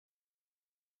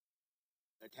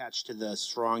attached to the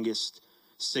strongest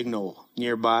signal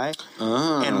nearby.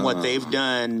 And what they've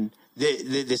done,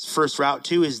 this first route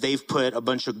too, is they've put a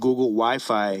bunch of Google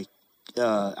Wi-Fi.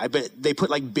 I bet they put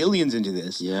like billions into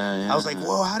this. Yeah. I was like,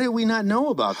 whoa, how did we not know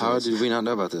about this? How did we not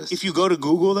know about this? If you go to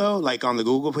Google though, like on the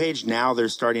Google page, now they're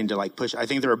starting to like push. I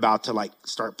think they're about to like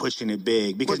start pushing it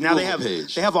big because now they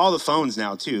have all the phones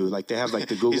now too. Like they have like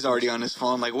the Google. He's already on his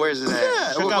phone. Like, where's it at?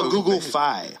 Yeah, check out Google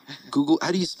Fi. Google.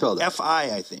 How do you spell that? Fi,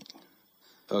 I think.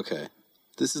 Okay.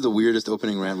 This is the weirdest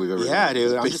opening rant we've ever had.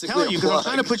 Dude. I'm just telling you because I'm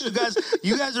trying to put you guys.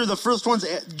 You guys are the first ones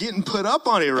getting put up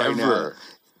on it right now.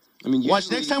 I mean,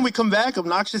 watch next time we come back.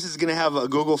 Obnoxious is gonna have a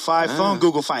Google Fi phone,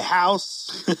 Google Fi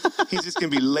house. He's just gonna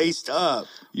be laced up.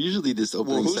 Usually, this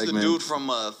opening who's segment. the dude from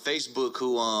Facebook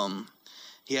who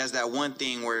he has that one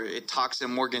thing where it talks in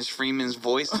Morgan Freeman's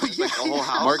voice, like the whole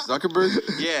house. Mark Zuckerberg.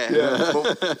 Yeah.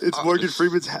 It's Morgan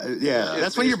Freeman's.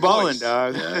 That's when you're balling,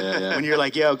 dog. Yeah. When you're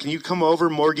like, yo, can you come over,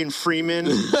 Morgan Freeman,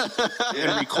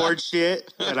 and record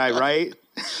shit that I write?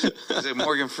 Is it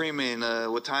Morgan Freeman?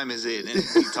 What time is it? And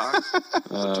he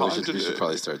talks. We should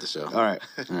probably start the show. All right.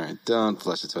 Don't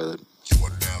flush the toilet. You are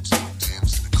now tuned in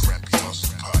to the Crappy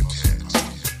Awesome Podcast.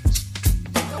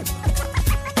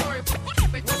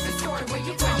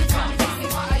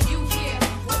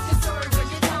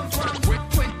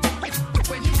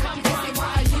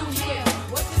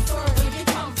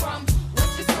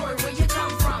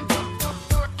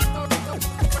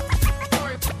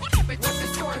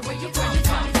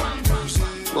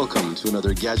 Welcome to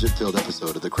another gadget-filled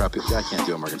episode of the Crappy... I can't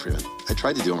do a Morgan Freeman. I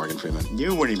tried to do a Morgan Freeman.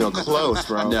 You weren't even close,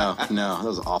 bro. No, that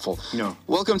was awful. No.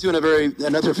 Welcome to another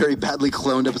very badly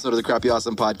cloned episode of the Crappy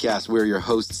Awesome Podcast. We're your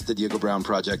hosts, the Diego Brown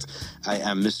Project. I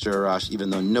am Mr. Arash,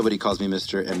 even though nobody calls me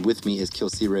Mr., and with me is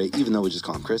Kilsey Ray, even though we just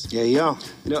call him Chris. Yeah. You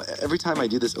know, every time I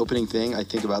do this opening thing, I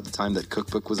think about the time that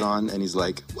Cookbook was on, and he's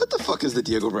like, what the fuck is the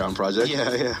Diego Brown Project?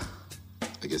 Yeah.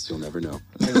 I guess you'll never know.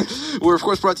 We're, of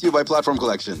course, brought to you by Platform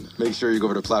Collection. Make sure you go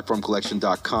over to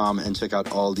platformcollection.com and check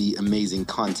out all the amazing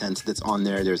content that's on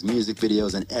there. There's music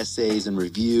videos and essays and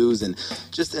reviews and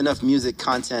just enough music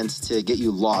content to get you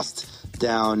lost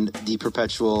down the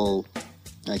perpetual,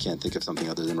 I can't think of something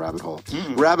other than rabbit hole.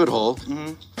 Rabbit hole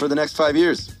for the next 5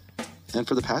 years. And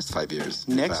for the past 5 years.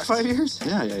 Next 5 years?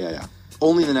 Yeah.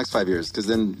 Only the next 5 years, because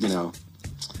then,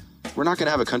 we're not going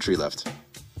to have a country left.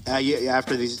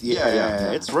 After these,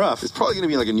 it's rough. It's probably going to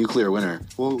be like a nuclear winter.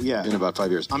 Well, yeah. In about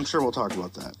 5 years. I'm sure we'll talk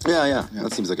about that. Yeah.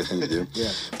 That seems like a thing to do. Yeah.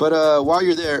 But while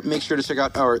you're there, make sure to check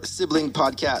out our sibling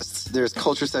podcasts. There's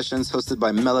Culture Sessions, hosted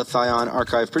by Melathion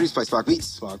Archive, produced by Spock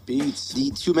Beats. Spock Beats. The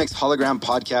 2Mex Hologram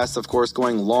podcast, of course,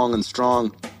 going long and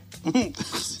strong.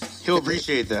 He'll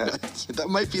appreciate that. That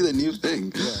might be the new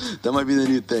thing. Yeah. That might be the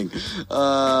new thing.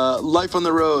 Life on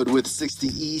the Road with 60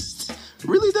 East.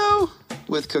 Really, though?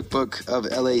 With Cookbook of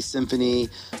LA Symphony,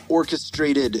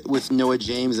 Orchestrated with Noah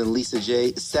James and Lisa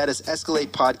J, Status Escalate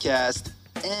podcast,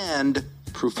 and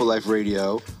Proof of Life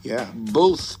Radio. Yeah.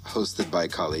 Both hosted by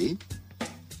Kali.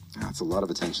 That's a lot of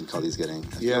attention Kali's getting.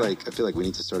 I feel like we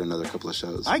need to start another couple of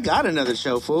shows. I got another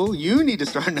show, fool. You need to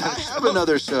start another show. I have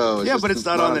another show. Yeah, but it's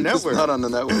not on the network. It's not on the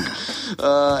network.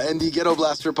 And the Ghetto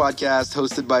Blaster podcast,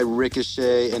 hosted by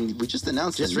Ricochet. And we just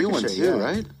announced a new one, too,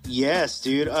 right? Yes,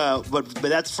 dude. But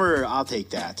that's I'll take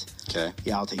that. Okay.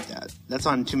 Yeah, I'll take that. That's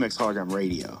on 2Mex Hologram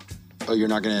Radio. Oh, you're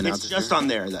not going to announce it? It's just on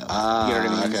there, though. You know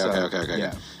what I mean? Okay.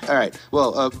 Yeah. All right.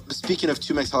 Well, speaking of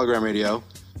 2Mex Hologram Radio,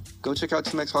 go check out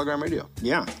 2Mex Hologram Radio.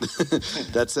 Yeah.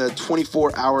 That's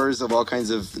 24 hours of all kinds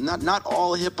of, not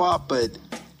all hip-hop, but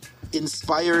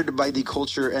inspired by the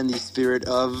culture and the spirit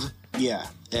of. Yeah.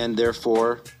 And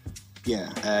therefore.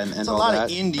 Yeah. And it's all a lot that.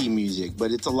 of indie music,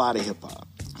 but it's a lot of hip-hop.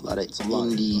 A lot of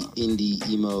indie,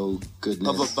 emo goodness.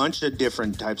 Of a bunch of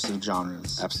different types of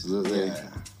genres. Absolutely. Yeah.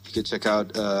 You could check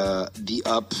out The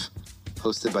Up,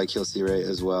 hosted by Kilsey Ray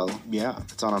as well. Yeah.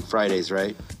 It's on Fridays,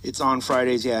 right? It's on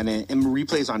Fridays, yeah, and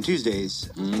replays on Tuesdays,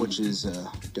 which is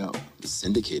dope. It's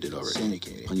syndicated already.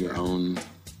 Syndicated. On your own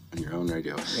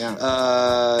radio. Yeah.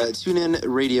 TuneIn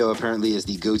Radio apparently is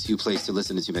the go-to place to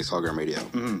listen to 2Mex Hologram Radio.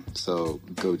 So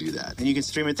go do that. And you can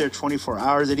stream it there 24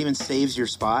 hours. It even saves your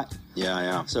spot.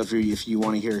 Yeah. So if you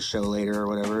want to hear a show later or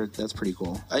whatever, that's pretty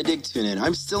cool. I dig TuneIn.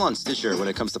 I'm still on Stitcher when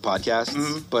it comes to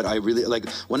podcasts, but I really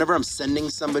whenever I'm sending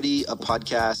somebody a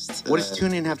podcast. What does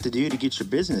TuneIn have to do to get your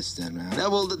business then, man? Yeah,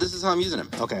 well, this is how I'm using them.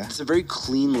 Okay. It's a very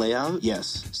clean layout.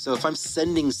 Yes. So if I'm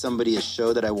sending somebody a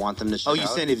show that I want them to check out. Oh, you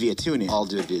send it via TuneIn. I'll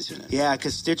do it via TuneIn. Yeah,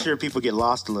 because Stitcher, people get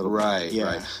lost a little bit. Right.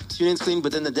 TuneIn's clean,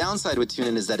 but then the downside with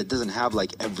TuneIn is that it doesn't have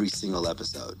every single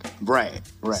episode. Right.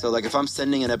 So if I'm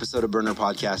sending an episode of Burner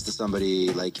Podcast to somebody,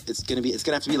 it's gonna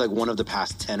have to be one of the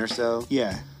past 10 or so.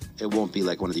 Yeah. It won't be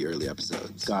one of the early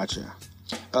episodes. Gotcha.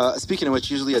 Speaking of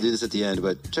which, usually I do this at the end,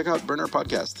 but check out Burner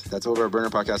Podcast. That's over at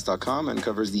burnerpodcast.com and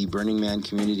covers the Burning Man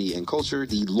community and culture,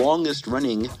 the longest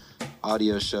running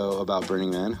audio show about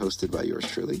Burning Man, hosted by yours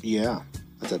truly. Yeah.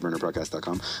 That's at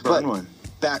burnerpodcast.com. Burn one.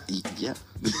 Yeah.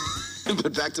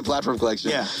 But back to Platform Collection.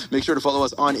 Yeah. Make sure to follow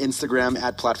us on Instagram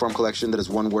at Platform Collection. That is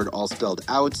one word, all spelled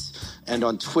out. And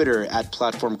on Twitter at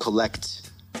Platform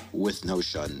Collect with no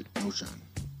shun. No shun.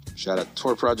 Shout out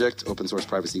Tor Project, open source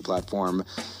privacy platform,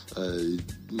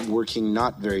 working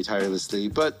not very tirelessly,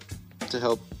 but to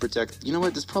help protect. You know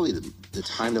what? This is probably the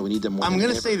time that we need them more. I'm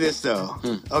going to say this, though.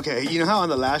 Okay, you know how on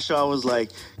the last show I was like,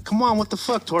 come on, what the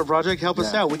fuck, Tor Project, help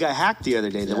us out. We got hacked the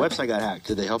other day. The website got hacked.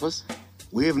 Did they help us?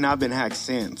 We have not been hacked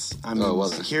since. I mean,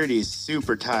 security is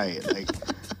super tight. Like,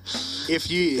 if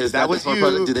you... Is that was you...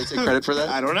 Project? Do they take credit for that?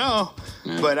 I don't know.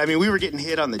 Yeah. But, I mean, we were getting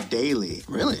hit on the daily.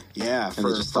 Really? Yeah,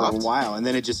 for a while. And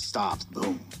then it just stopped.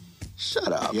 Boom.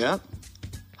 Shut up. Yep.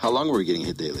 How long were we getting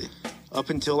hit daily? Up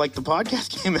until, like, the podcast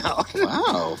came out.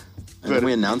 Wow. And then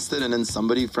we announced it, and then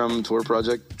somebody from Tor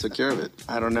Project took care of it.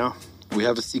 I don't know. We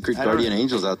have a secret guardian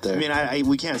angels out there. I mean,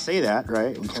 we can't say that,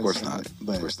 right? Of course not.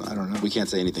 But of course not. I don't know. We can't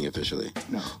say anything officially.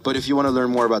 No. But if you want to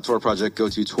learn more about Tor Project, go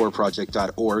to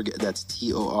torproject.org. That's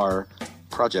TOR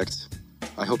Project.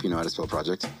 I hope you know how to spell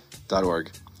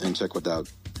project.org. And check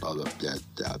out all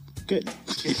the Good.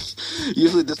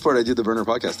 Usually at this part I do the Burner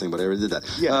Podcast thing, but I already did that.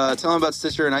 Yeah. Tell them about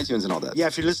Stitcher and iTunes and all that. Yeah,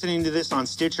 if you're listening to this on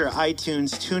Stitcher,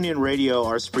 iTunes, TuneIn Radio,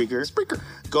 or Spreaker,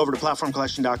 go over to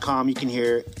platformcollection.com. You can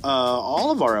hear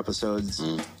all of our episodes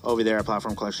over there at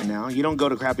Platform Collection now. You don't go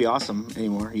to Crappy Awesome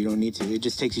anymore. You don't need to. It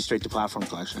just takes you straight to Platform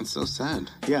Collection. It's so sad.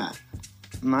 Yeah.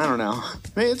 I don't know.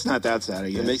 It's not that sad,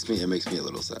 I guess. It makes me a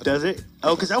little sad. Does it?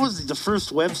 Oh, because that was the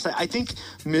first website. I think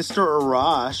Mr.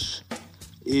 Arash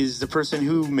is the person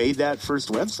who made that first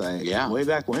website. Yeah. Way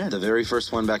back when. The very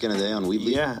first one back in the day on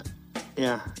Weebly. Yeah.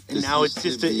 Yeah. And now it's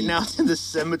just now it's in the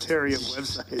cemetery of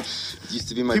websites. It used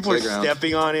to be my People playground. People are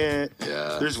stepping on it.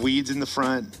 Yeah. There's weeds in the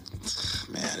front.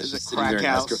 Man, it's just a crack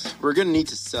house. We're gonna need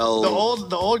to sell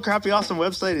the old Crappy Awesome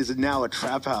website is now a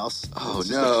trap house. Oh, it's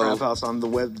no. Just a trap house on the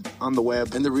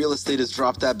web. And the real estate has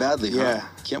dropped that badly, huh? Yeah.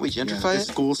 Can't we gentrify it?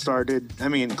 The school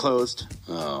closed.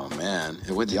 Oh man,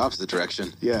 it went the opposite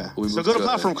direction. Yeah. So go to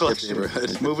Platform Collection.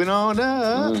 Moving on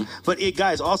up. But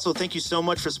guys, also thank you so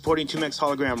much for supporting 2Mex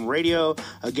Hologram Radio.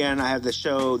 Again, I have the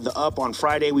show The Up on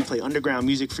Friday. We play underground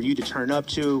music for you to turn up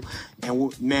to.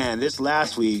 And man, this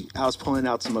last week I was pulling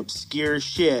out some obscure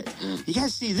shit. You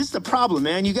guys see, this is the problem,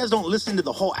 man. You guys don't listen to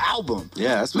the whole album.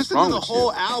 Yeah, that's what's wrong with you. Listen to the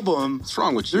whole album. What's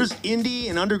wrong with you? There's indie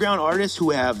and underground artists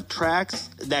who have tracks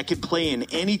that could play in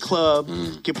any club,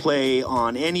 could play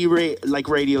on any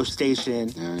radio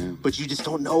station, but you just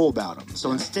don't know about them.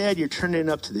 So instead, you're turning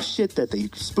up to the shit that they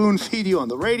spoon feed you on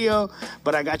the radio.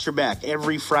 But I got your back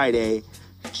every Friday.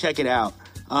 Check it out.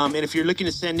 And if you're looking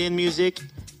to send in music,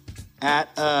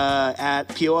 at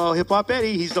POL Hip Hop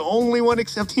Eddie. He's the only one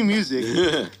accepting music.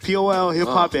 POL Hip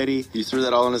Hop Eddie. You threw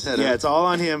that all on his head. Yeah, it's all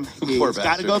on him. It's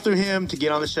got to go through him to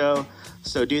get on the show.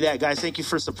 So do that, guys. Thank you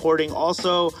for supporting.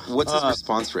 Also, what's his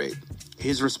response rate?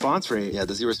 His response rate. Yeah,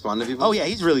 does he respond to people? Oh yeah,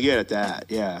 he's really good at that.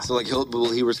 Yeah. So like, will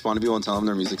he respond to people and tell them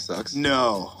their music sucks?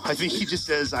 No, I think he just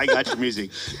says, "I got your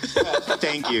music.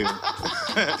 Thank you.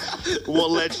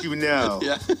 We'll let you know."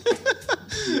 Yeah.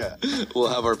 Yeah. We'll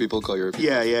have our people call your people.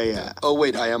 Yeah. Oh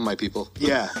wait, I am my people.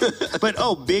 Yeah.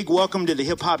 But big welcome to the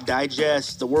Hip Hop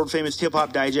Digest. The world famous Hip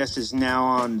Hop Digest is now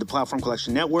on the Platform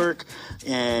Collection Network,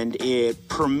 and it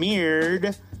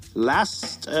premiered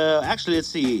actually, let's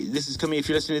see. This is coming, if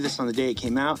you're listening to this on the day it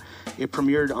came out, it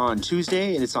premiered on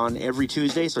Tuesday, and it's on every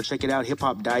Tuesday, so check it out, Hip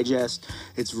Hop Digest.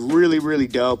 It's really, really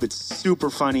dope. It's super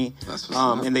funny. That's what's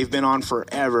up. And they've been on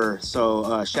forever,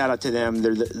 so shout out to them.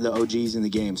 They're the OGs in the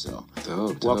game, so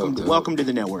welcome to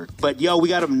the network. But, we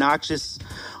got Obnoxious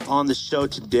on the show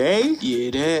today.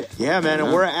 Yeah, man,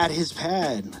 and we're at his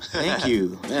pad. Thank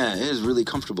you. Man, it is really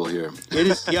comfortable here. It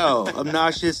is,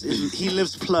 Obnoxious, he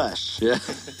lives plush. Yeah.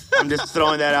 I'm just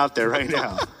throwing that out there right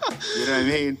now. You know what I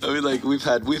mean? I mean, like, we've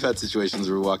had situations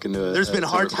where we walk into There's been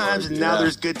hard times, and now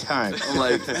there's good times. I'm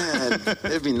like, man,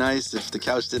 it'd be nice if the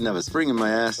couch didn't have a spring in my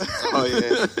ass. Oh,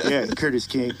 yeah. Yeah, Curtis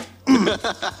King.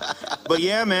 But,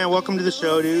 yeah, man, welcome to the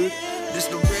show, dude. This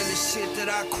the realest shit that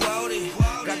I quoted.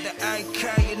 Got the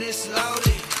AK and it's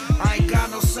loaded. I ain't got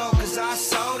no soul cause I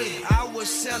sold it. I was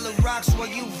selling rocks while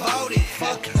you voted.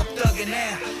 Fuck it, I'm thugging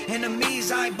now.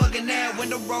 Enemies, I ain't bugging now. When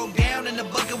the road down in the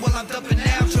bucket while I'm dumping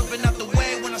now. Jumping out the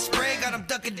way when I spray, got them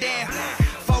ducking down.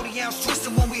 40 ounce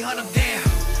twisting when we hunt them down.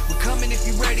 We're coming if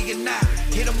you ready or not.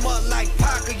 Hit them up like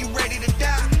Pac, are you ready to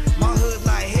die? My hood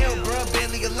like hell, bro,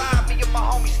 barely alive. Me and my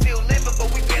homies still living,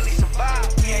 but we barely survive.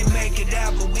 We ain't make it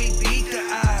out, but we beat the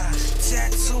odds.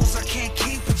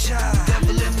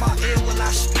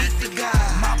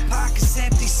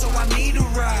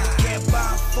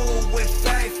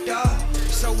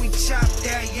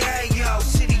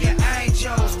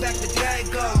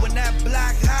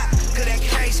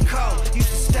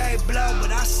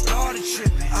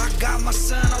 my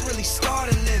son, I really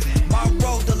started living. My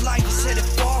road to life is headed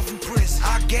far from prison.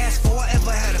 I gasped before I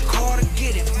ever had a car to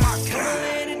get it. My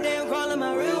God. Damn, calling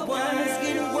my real ones.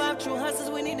 Getting guap, true hustlers,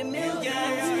 we need the millions.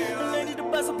 Allergic to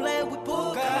bust a player with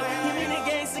pool car. You mean the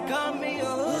gangster call me a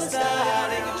hood star.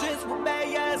 They can trips with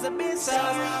bad guys, I've been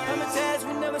sauce. I'm attached,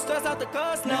 we never stress out the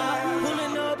cost now.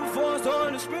 Pulling up before it's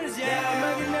on the sprinters,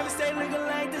 yeah. Maybe never stay looking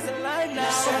like this in life now.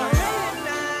 So late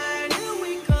night, here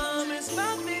we come, it's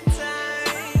about the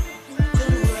time to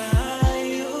ride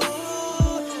you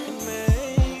and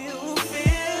make you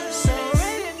feel. So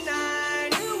late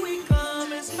night, here we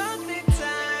come, it's about the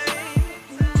time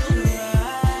to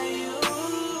ride you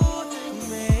and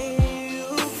make you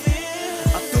feel.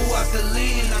 I threw out the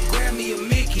lean and I grabbed me a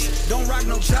Mickey's. Don't rock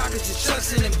no joggers, just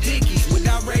Chucks and them Dickies.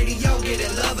 Without radio,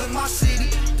 getting love in my city.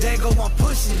 They go on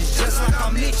pushing it, just like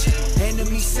I'm itching.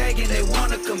 Enemies sagging, they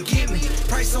wanna come get me.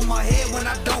 Price on my head when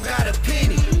I don't got a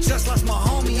penny. Just lost my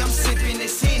homie, I'm sipping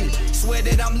this Henny. Swear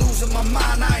that I'm losing my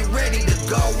mind, I ain't ready to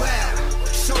go out.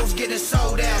 Shows getting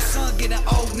sold out, sun getting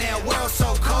old now, world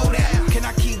so cold out. Can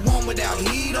I keep warm without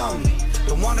heat on me?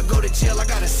 Don't wanna go to jail, I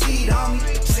got a seat,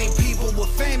 homie. Seen people with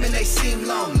fame and they seem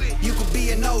lonely. You could be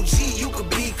an OG, you could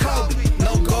be Kobe.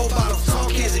 No gold bottles, tall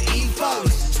cans of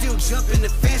E-40s. Still jumping the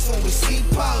fence when we see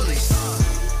police.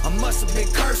 I must have been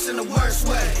cursed in the worst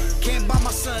way. Can't buy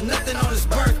my son nothing on his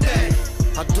birthday.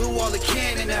 I do all I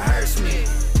can and it hurts me.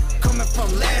 Coming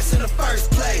from last in the first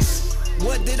place.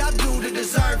 What did I do to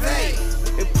deserve hate?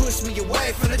 It pushed me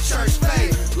away from the church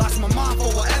faith. Lost my mom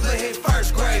before I ever hit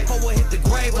first grade. Before I hit the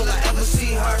grave, will I ever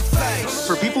see her face?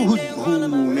 For people who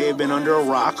may have been under a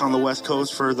rock on the West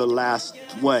Coast for the last,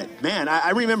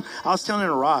 I remember, I was telling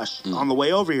Arash on the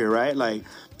way over here, right? Like,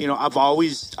 you know, I've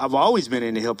always been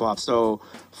into hip hop. So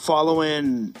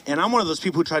following, and I'm one of those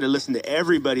people who try to listen to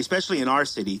everybody, especially in our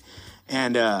city.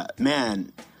 And,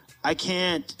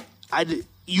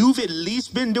 you've at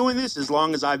least been doing this as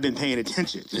long as I've been paying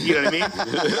attention. You know what I mean?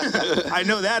 I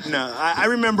know that now. I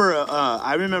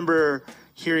remember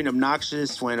hearing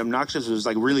Obnoxious when Obnoxious was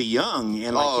like really young,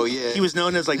 and like he was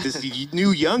known as like this new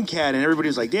young cat, and everybody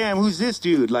was like, "Damn, who's this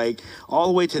dude?" Like all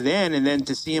the way to then, and then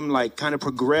to see him like kind of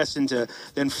progress into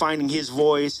then finding his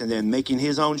voice and then making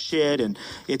his own shit, and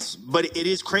but it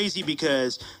is crazy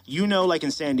because like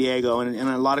in San Diego, and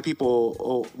a lot of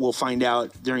people will find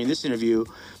out during this interview.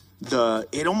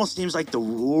 It almost seems like the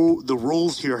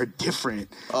rules here are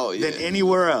different than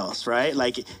anywhere else, right?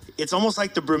 Like it's almost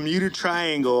like the Bermuda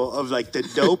Triangle of like the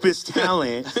dopest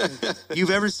talent you've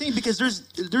ever seen, because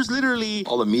there's literally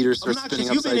all the meters are spinning upside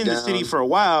down. You've been in the city for a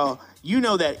while. You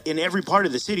know that in every part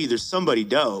of the city, there's somebody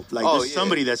dope. Like there's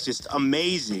somebody that's just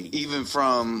amazing. Even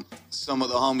from some of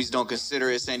the homies don't consider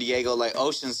it San Diego, like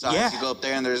Oceanside. Yeah. You go up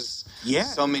there and there's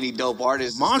so many dope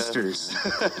artists. Monsters.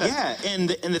 Yeah. And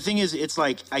the thing is, it's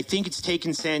like, I think it's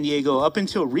taken San Diego up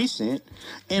until recent.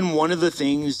 And one of the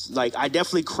things, like, I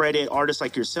definitely credit artists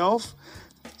like yourself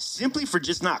simply for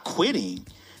just not quitting.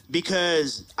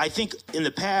 Because I think in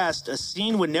the past, a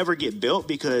scene would never get built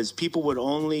because people would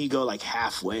only go like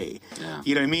halfway. Yeah.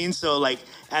 You know what I mean? So like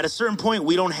at a certain point,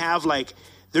 we don't have like,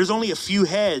 there's only a few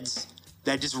heads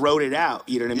that just wrote it out.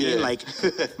 You know what I mean? Like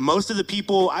most of the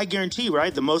people, I guarantee,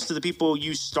 right? Most of the people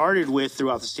you started with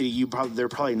throughout the city, they're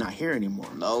probably not here anymore.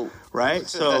 No. Right?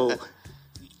 So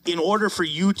in order for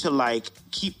you to like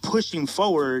keep pushing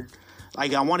forward,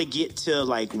 like I want to get to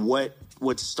like what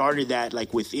started that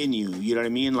like within you, you know what I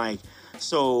mean? Like,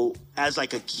 so as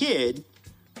like a kid,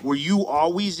 were you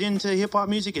always into hip hop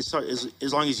music as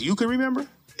long as you can remember?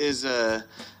 This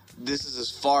is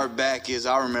as far back as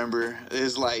I remember.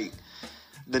 It's like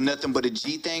the Nothing But a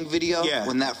G Thing video. Yeah.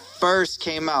 When that first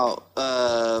came out,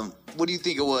 what do you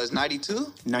think it was?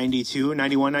 92? 92,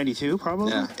 91, 92,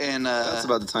 probably. Yeah. And that's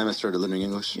about the time I started learning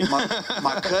English.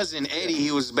 My cousin Eddie,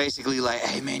 he was basically like,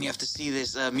 "Hey man, you have to see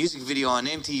this music video on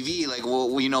MTV. Like,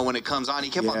 well, you know, when it comes on." He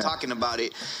kept on talking about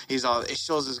it. He's all, "It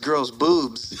shows this girl's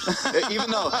boobs,"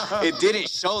 even though it didn't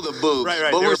show the boobs.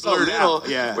 Right. But we're so little.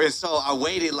 Yeah. And so I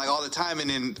waited like all the time, and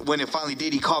then when it finally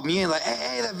did, he called me in like,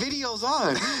 "Hey, that video's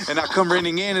on," and I come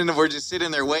running in, and we're just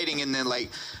sitting there waiting, and then like,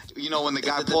 you know, when the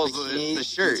guy pulls the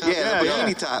shirt. The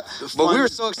bikini top. But we were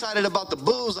so excited about the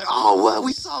boobs. Like, oh, what?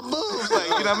 We saw boobs. Like,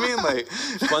 you know what I mean? Like,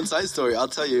 fun side story. I'll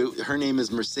tell you. Her name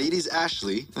is Mercedes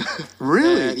Ashley.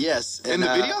 Really? And, yes. In the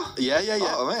video? Yeah.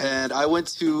 Oh, man. And I went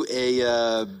to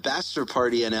a bachelor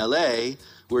party in L.A.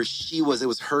 where it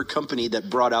was her company that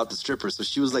brought out the strippers. So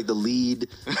she was like the lead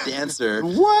dancer.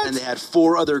 What? And they had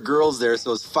 4 other girls there,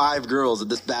 so it was 5 girls at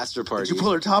this bachelor party. Did you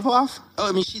pull her top off? Oh,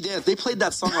 I mean, she danced. They played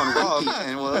that song on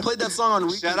repeat. They played that song on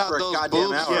repeat Shout out for a those goddamn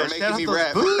boobs hour. for making me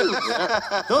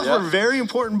rap. Those were very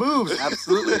important boobs.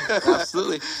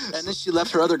 Absolutely. And then she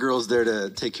left her other girls there to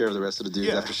take care of the rest of the dudes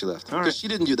after she left. Because she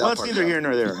didn't do that part. Well, it's neither here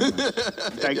nor there.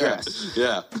 Digress.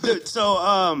 Yeah. Dude,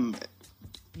 so,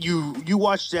 you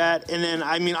watched that, and then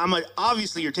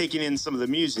obviously you're taking in some of the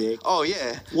music. Oh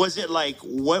yeah. Was it like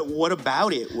what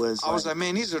about it was? I was like,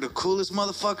 man, these are the coolest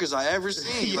motherfuckers I ever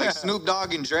seen. Like Snoop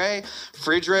Dogg and Dre,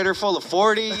 refrigerator full of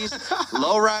 40s,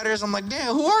 lowriders. I'm like,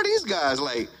 damn, who are these guys?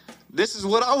 Like, this is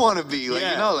what I want to be.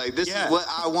 Like, this is what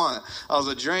I want. I was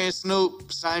like, Dre and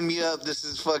Snoop, sign me up. This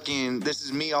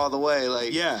is me all the way.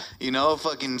 Like,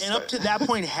 fucking. And up to that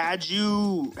point, had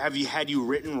you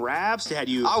written raps? I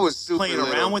was super playing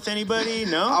around with anybody?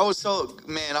 No? I was I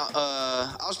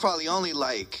was probably only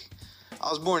like, I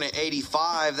was born in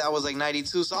 85. That was like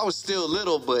 92. So I was still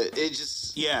little, but it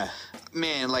just,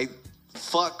 man, like,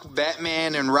 fuck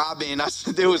Batman and Robin.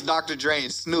 There was Dr. Dre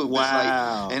and Snoop.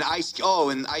 Wow. It's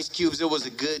like, and Ice Cube's It Was a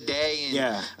Good Day.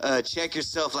 And Check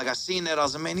Yourself. Like, I seen that. I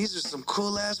was like, man, these are some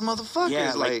cool ass motherfuckers.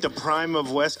 Yeah, like the prime of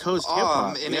West Coast hip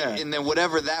hop. And then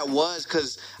whatever that was,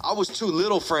 because I was too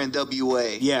little for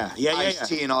NWA.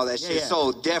 Ice-T and all that shit.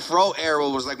 So Death Row era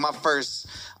was like my first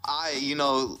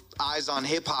eyes on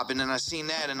hip hop. And then I seen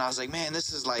that and I was like, man,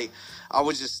 this is like, I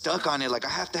was just stuck on it. Like, I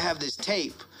have to have this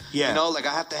tape. Yeah. Like,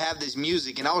 I have to have this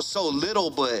music. And I was so little,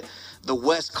 but the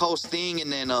West Coast thing, and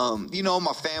then,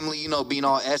 my family, being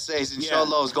all essays and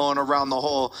cholos going around the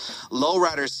whole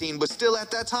lowrider scene. But still, at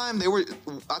that time,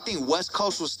 I think West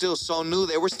Coast was still so new,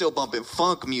 they were still bumping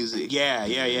funk music.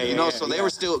 So they were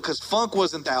still, because funk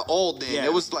wasn't that old then.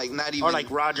 It was like not even. Or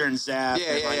like Roger and Zapp.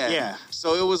 Yeah.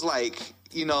 So it was like,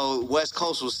 West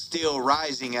Coast was still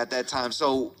rising at that time.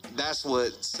 So that's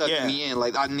what sucked me in.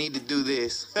 Like, I need to do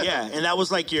this. And that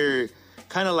was like your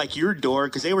door,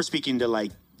 because they were speaking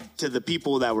to the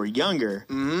people that were younger.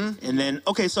 Mm-hmm. And then,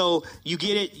 okay, so you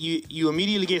get it, you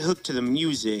immediately get hooked to the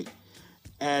music.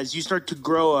 As you start to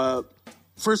grow up,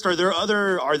 first, are there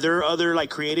other like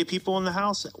creative people in the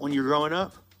house when you're growing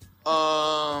up?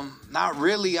 Not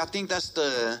really. I think that's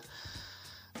the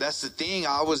thing.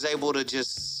 I was able to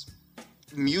just,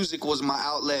 music was my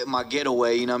outlet, my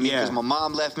getaway, you know what I mean? Because my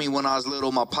mom left me when I was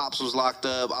little. My pops was locked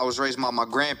up. I was raised by my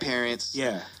grandparents.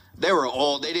 Yeah. They were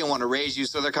old. They didn't want to raise you,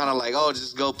 so they're kind of like, oh,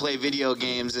 just go play video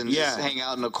games and just hang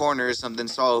out in the corner or something.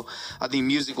 So I think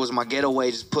music was my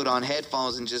getaway. Just put on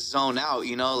headphones and just zone out,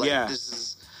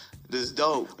 this is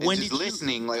dope. And just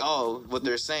listening, what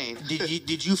they're saying.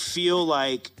 Did you feel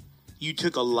like you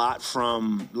took a lot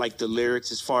from like the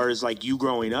lyrics as far as like you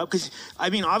growing up? Because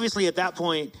obviously at that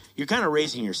point you're kind of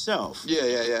raising yourself.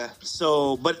 Yeah.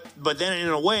 So, but then in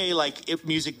a way, like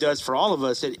music does for all of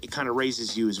us, it kind of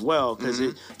raises you as well, because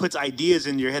it puts ideas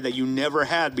in your head that you never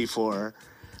had before.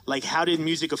 Like, how did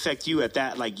music affect you at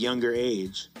that like younger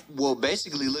age? Well,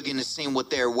 basically looking to see what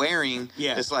they're wearing.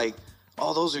 Yeah, it's like,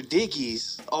 oh, those are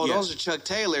Dickies. Oh, those are Chuck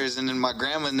Taylors. And then my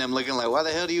grandma and them looking like, why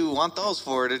the hell do you want those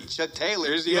for? They're Chuck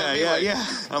Taylors. You know what I mean?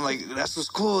 I'm like, that's what's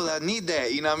cool. I need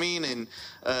that. You know what I mean? And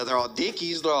they're all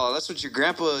Dickies. That's what your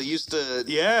grandpa used to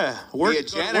be a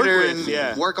janitor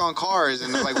and work on cars.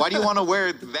 And like, why do you want to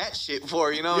wear that shit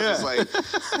for? Just like,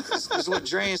 this is what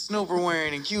Dre and Snoop are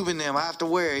wearing and Cube and them. I have to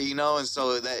wear it, And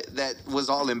so that was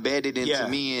all embedded into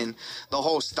me and the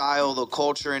whole style, the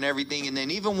culture and everything. And then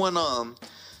even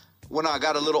when I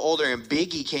got a little older and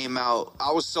Biggie came out,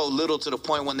 I was so little to the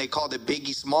point when they called it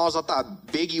Biggie Smalls. I thought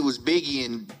Biggie was Biggie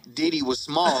and Diddy was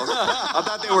Smalls. I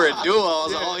thought they were a duo. I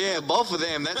was like, oh yeah, both of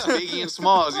them. That's Biggie and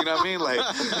Smalls. You know what I mean? Like,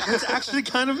 it's actually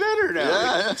kind of better now.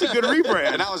 Yeah. It's a good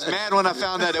rebrand. And I was mad when I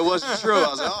found out it wasn't true. I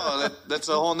was like, oh, that's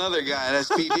a whole nother guy. That's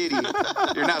P. Diddy.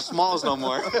 You're not Smalls no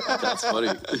more. That's funny.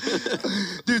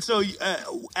 Dude, so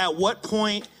at what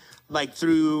point, like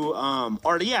through,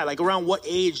 around what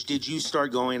age did you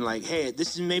start going like, hey,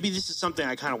 this is something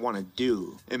I kind of want to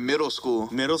do? In middle school.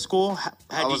 Middle school?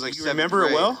 I was like, you remember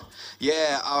it well?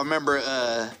 Yeah, I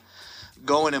remember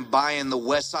going and buying the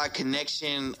West Side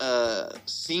Connection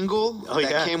single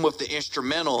that came with the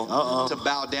instrumental to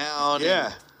Bow Down.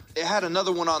 Yeah. It had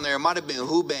another one on there. It might have been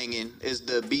Who Bangin' is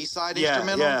the B-side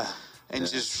instrumental. Yeah. And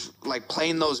just like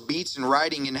playing those beats and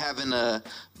writing and having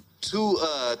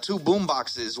two boom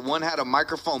boxes. One had a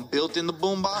microphone built in the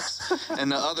boom box,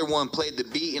 and the other one played the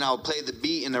beat, and I would play the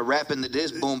beat and then rap into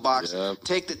this boom box.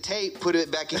 Take the tape, put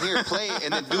it back in here, play it,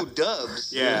 and then do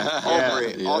dubs over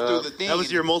it all through the thing. That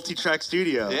was your multi-track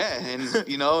studio. Yeah, and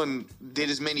and did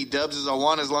as many dubs as I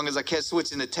want, as long as I kept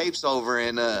switching the tapes over.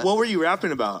 And what were you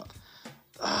rapping about?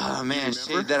 Man,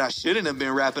 shit that I shouldn't have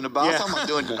been rapping about. Yeah.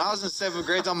 I was in 7th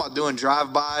grade talking about doing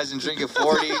drive-bys and drinking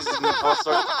 40s and all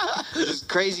sorts of just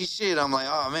crazy shit. I'm like,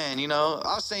 oh man,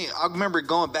 I remember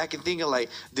going back and thinking like,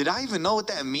 did I even know what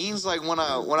that means? Like when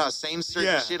I was saying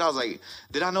certain shit, I was like,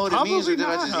 did I know what it means, or did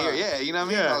I just hear? Yeah, you know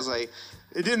what I mean? I was like,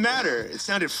 it didn't matter. It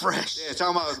sounded fresh. Yeah,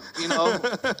 talking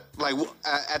about, like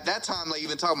at that time, like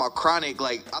even talking about chronic,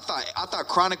 like I thought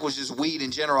chronic was just weed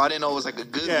in general. I didn't know it was like a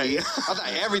good weed. Yeah. I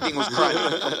thought everything was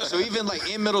chronic. So even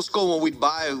like in middle school when we'd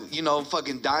buy,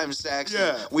 fucking dime sacks,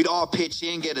 we'd all pitch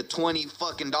in, get a $20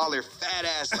 fucking fat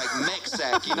ass like mech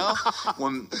sack,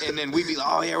 and then we'd be like,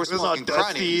 oh yeah, we're smoking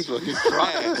chronic.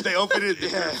 They open it,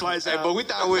 it flies out. But we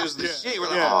thought it was the shit. We're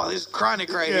like, oh, this is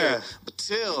chronic right here. But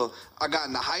till I got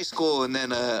into high school, and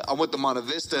then I went to Monte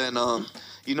Vista, and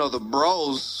the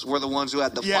bros were the ones who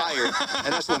had the fire,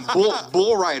 and that's when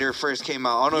Bull Rider first came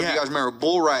out. I don't know if you guys remember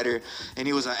Bull Rider, and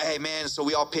he was like, hey man, so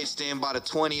we all pitched in, bought a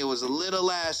 20. It was a little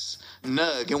ass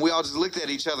nug, and we all just looked at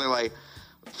each other like,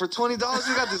 for $20 you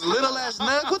got this little ass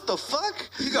nug? What the fuck?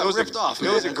 You got ripped off. It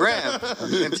was a gram.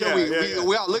 Until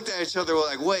we all looked at each other, we're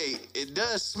like, wait, it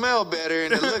does smell better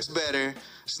and it looks better.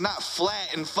 It's not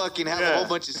flat and fucking have a whole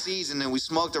bunch of seeds, and then we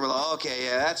smoked it. We're like, okay,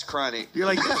 yeah, that's chronic. You're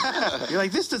like,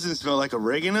 this doesn't smell like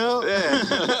oregano. Yeah.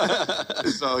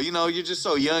 So you're just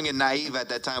so young and naive at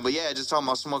that time. But yeah, just talking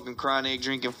about smoking chronic,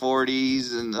 drinking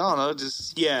 40s, and I don't know,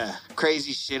 just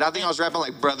crazy shit. I think I was rapping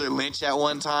like Brother Lynch at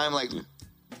one time, like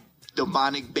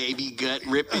demonic baby gut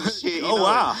ripping shit.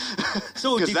 Wow!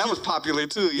 So because that was popular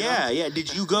too. Yeah.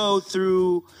 Did you go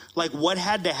through like what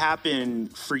had to happen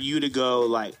for you to go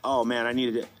like, oh man, I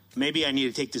need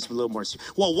to take this a little more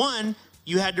serious? Well, one,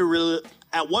 you had to really.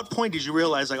 At what point did you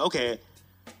realize like, okay,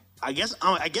 I guess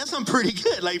I'm pretty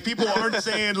good. Like people aren't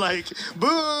saying like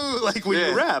boo like when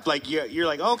you rap. Like you're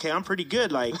like, okay, I'm pretty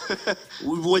good. Like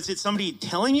was it somebody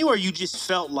telling you, or you just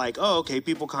felt like, oh, okay,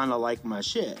 people kind of like my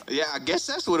shit? Yeah, I guess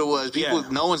that's what it was. People,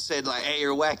 no one said like, hey,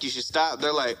 you're whack, you should stop.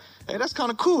 They're like, hey, that's kind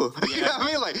of cool. You know what I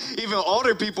mean? Like even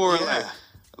older people were like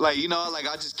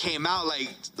I just came out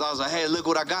like I was like, hey, look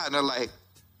what I got, and they're like.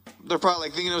 They're probably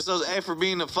like thinking to themselves, hey, for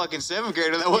being a fucking 7th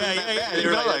grader, that wasn't that bad. They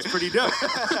were like, that's pretty dope.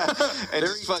 And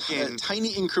just fucking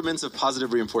tiny increments of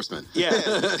positive reinforcement. Yeah.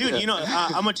 Dude,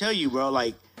 I'm going to tell you, bro,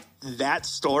 like, that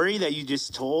story that you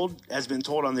just told has been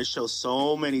told on this show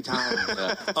so many times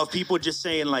of people just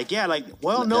saying like,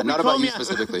 nobody not told about me. You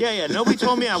specifically. Nobody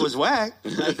told me I was whack.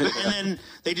 Like, and then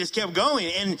they just kept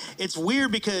going. And it's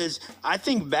weird because I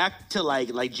think back to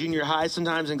like junior high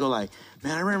sometimes and go like,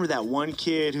 man, I remember that one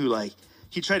kid who like,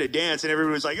 he tried to dance and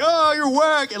everybody was like, oh, you're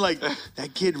whack. And like,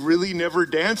 that kid really never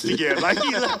danced again. Like,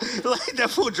 that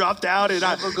fool dropped out in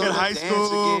high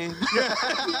school.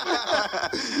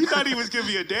 He thought he was going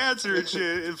to be a dancer and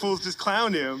shit. And fools just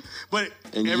clowned him. But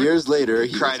years later,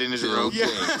 he cried in his room.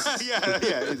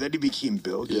 Yeah. Then he became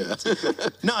Bill Gates.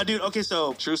 No, dude. Okay,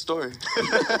 so. True story.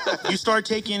 You start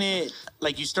taking it,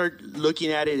 like you start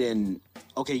looking at it and,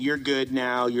 okay, you're good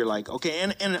now. You're like, okay.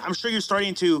 And I'm sure you're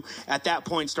starting to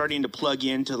plug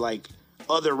into like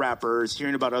other rappers,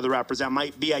 hearing about other rappers that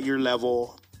might be at your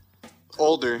level.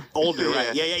 Older,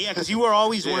 right? Yeah. Because you were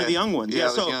always one of the young ones. Yeah.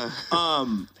 So,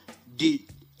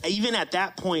 even at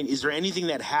that point, is there anything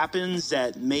that happens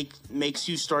that makes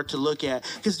you start to look at?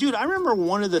 Because, dude, I remember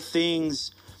one of the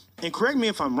things, and correct me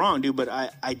if I'm wrong, dude, but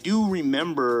I do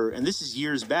remember, and this is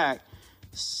years back,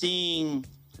 seeing.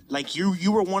 Like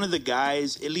you were one of the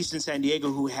guys, at least in San Diego,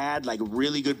 who had like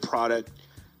really good product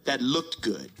that looked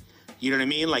good. You know what I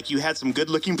mean? Like you had some good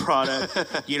looking product.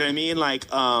 You know what I mean? Like,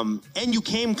 and you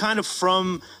came kind of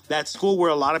from that school where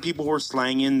a lot of people were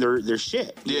slanging their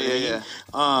shit. Yeah.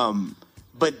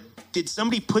 But did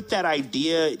somebody put that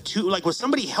idea to like? Was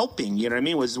somebody helping? You know what I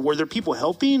mean? Were there people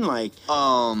helping? Like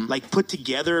put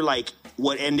together like.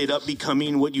 What ended up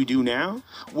becoming what you do now?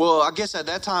 Well, I guess at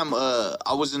that time,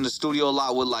 I was in the studio a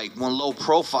lot with like when Low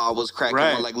Profile was cracking,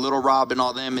 with, like Little Rob and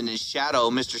all them, and then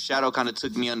Mr. Shadow kind of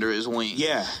took me under his wing.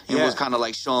 And was kind of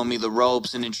like showing me the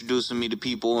ropes and introducing me to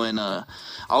people. And I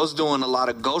was doing a lot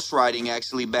of ghostwriting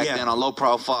actually back then on Low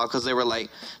Profile because they were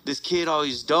like, this kid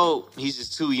always dope. He's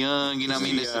just too young. You know what I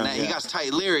mean? This and that. He got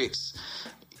tight lyrics.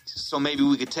 So maybe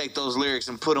we could take those lyrics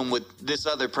and put them with this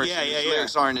other person whose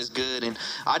lyrics aren't as good. And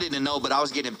I didn't know, but I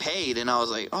was getting paid. And I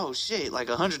was like, oh, shit, like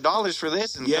 $100 for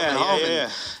this? And coming home.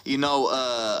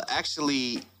 And,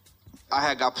 actually, I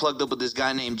had got plugged up with this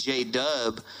guy named J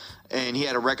Dub. And he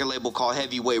had a record label called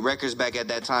Heavyweight Records back at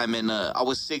that time. And I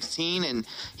was 16, and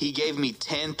he gave me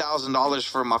 $10,000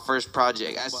 for my first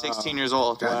project at 16 years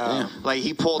old. Wow. Like,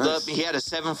 he pulled up. He had a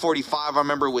 745, I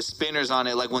remember, with spinners on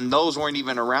it, like when those weren't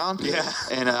even around. Yeah.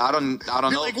 And I don't You're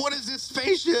know. like, what is this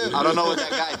spaceship? I don't know what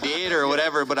that guy did or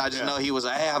whatever, but I just know he was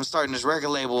like, hey, I'm starting this record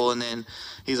label. And then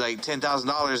he's like,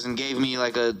 $10,000 and gave me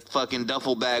like a fucking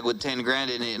duffel bag with 10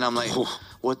 grand in it. And I'm like,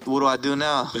 what do I do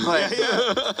now? Like,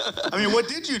 I mean, what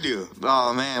did you do?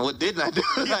 oh man, what didn't I do?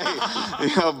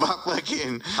 Like, about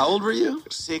fucking How old were you?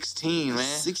 16, man.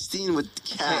 16 with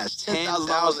cash.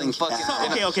 10,000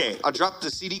 fucking. Okay, okay. I dropped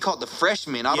the CD called The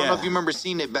Freshman. I don't know Yeah. if you remember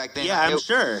seeing it back then. Yeah, I'm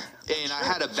sure. And I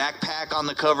had a backpack on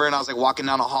the cover, and I was like walking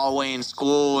down a hallway in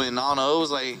school, and I don't know, it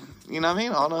was like, you know what I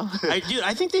mean? I don't know. Dude,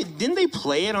 I think didn't they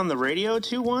play it on the radio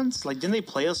too once? Like, didn't they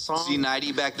play a song?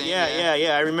 C90 back then.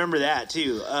 Yeah. I remember that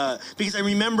too. Because I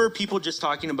remember people just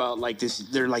talking about like this.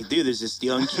 They're like, dude, there's this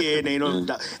young kid,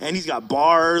 and he's got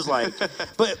bars. Like,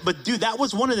 but dude, that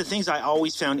was one of the things I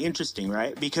always found interesting,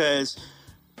 right? Because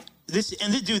this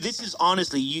is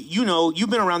honestly, you know, you've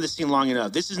been around this scene long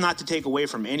enough. This is not to take away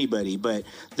from anybody, but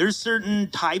there's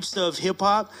certain types of hip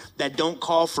hop that don't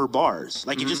call for bars.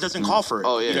 Like, it just doesn't call for it.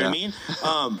 Oh, yeah. You know what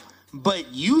I mean?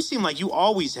 But you seem like you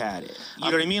always had it.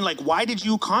 You know what I mean? Like, why did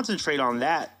you concentrate on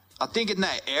that? I think in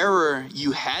that era,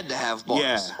 you had to have bars.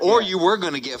 Yeah, or yeah. you were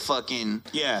going to get fucking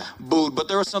booed. But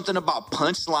there was something about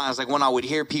punchlines. Like, when I would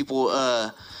hear people,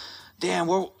 there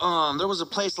was a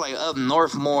place like up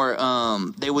north more,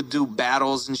 they would do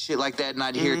battles and shit like that. And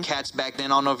I'd hear cats back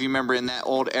then. I don't know if you remember in that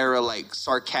old era, like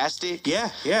Sarcastic. Yeah.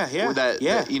 With that,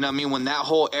 you know what I mean? When that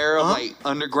whole era of like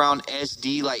underground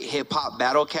SD, like hip hop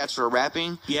battle cats were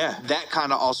rapping. Yeah. That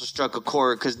kind of also struck a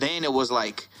chord. Cause then it was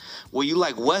like, well, you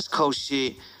like West Coast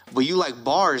shit, but you like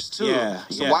bars too. Yeah,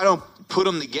 so why don't put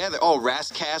them together? Oh,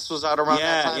 Rascast was out around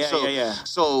that time.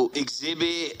 So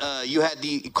Exhibit, you had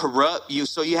the Corrupt. You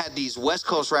had these West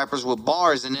Coast rappers with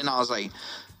bars, and then I was like,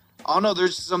 I don't know.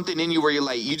 There's something in you where you're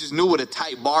like, you just knew what a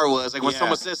tight bar was. Like when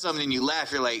someone says something and you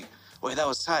laugh, you're like, wait, that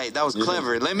was tight. That was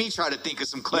clever. Let me try to think of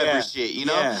some clever shit, you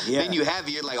know? Then you have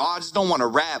it. You're like, oh, I just don't want to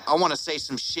rap. I want to say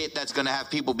some shit that's going to have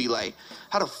people be like,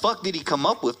 how the fuck did he come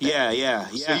up with that? Yeah.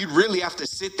 So you really have to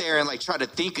sit there and like try to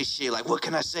think of shit. Like, what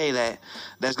can I say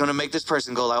that's going to make this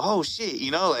person go like, oh shit,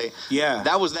 you know? Like,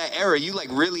 that was that era. You like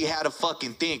really had to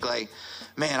fucking think like,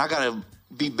 man, I got to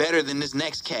be better than this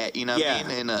next cat, you know what I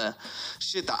mean? And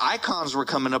shit, the Icons were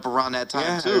coming up around that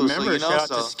time too. I remember. So, you know,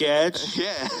 shout out to Sketch.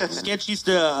 Yeah. Sketch used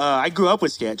to, I grew up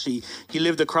with Sketch. He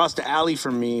lived across the alley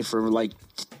from me for like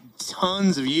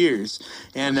tons of years.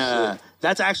 And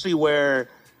that's actually where,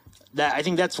 I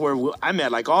think that's where I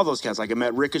met like all those cats. Like I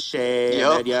met Ricochet,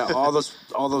 I met, all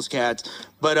those cats.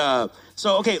 But,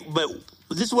 but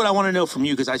this is what I want to know from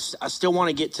you, because I still want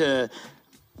to get to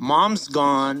mom's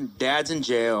gone, dad's in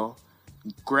jail.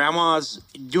 Grandma's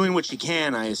doing what she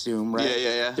can, I assume, right?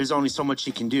 Yeah. There's only so much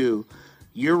she can do.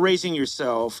 You're raising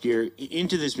yourself. You're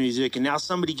into this music, and now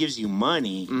somebody gives you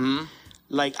money. Mm-hmm.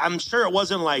 Like, I'm sure it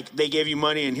wasn't like they gave you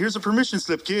money and here's a permission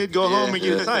slip, kid. Go home and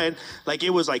get it signed. Like,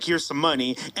 it was like, here's some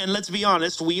money. And let's be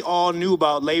honest, we all knew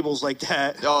about labels like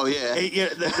that. Oh, yeah.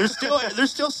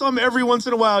 There's still some every once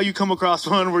in a while you come across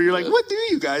one where you're like, what do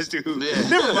you guys do? Yeah.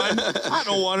 Never mind. I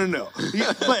don't want to know.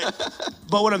 Yeah,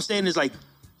 but what I'm saying is, like,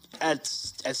 at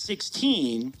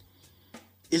 16,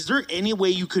 is there any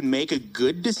way you could make a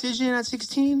good decision at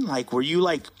 16? Like, were you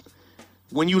like,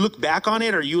 when you look back on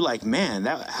it, are you like, man,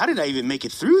 how did I even make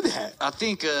it through that? I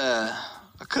think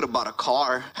I could have bought a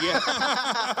car. Yeah.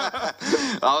 I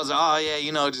was,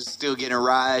 just still getting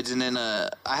rides. And then I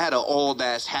had an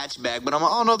old-ass hatchback. But I'm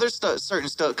like, oh, no, there's certain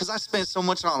stuff. Because I spent so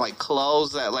much on, like,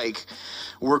 clothes that, like,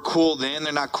 were cool then.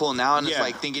 They're not cool now. And it's,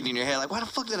 like, thinking in your head, like, why the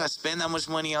fuck did I spend that much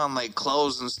money on, like,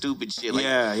 clothes and stupid shit? Like,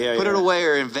 put it away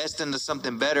or invest into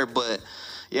something better. But...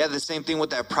 yeah, the same thing with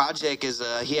that project is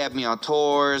he had me on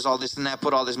tours, all this and that,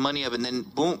 put all this money up, and then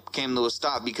boom, came to a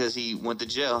stop because he went to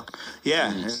jail.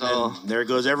 Yeah, and so there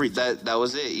goes everything. That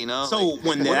was it, you know. So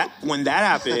like, when that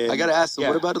happened, I gotta ask. So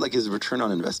what about like his return on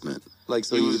investment? Like,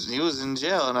 so he was in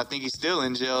jail, and I think he's still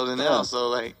in jail now. So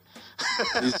like.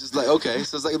 He's just like, okay.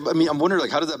 So it's like, I mean, I'm wondering,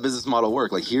 like, how does that business model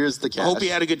work? Like, here's the cash. I hope he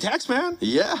had a good tax man.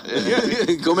 Yeah.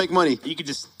 Go make money. You could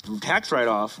just tax write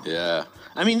off. Yeah.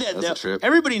 I mean, that's a trip.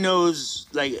 Everybody knows,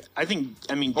 like, or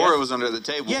it was under the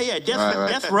table. Yeah.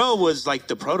 Death Row was like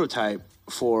the prototype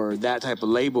for that type of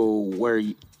label where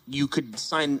you could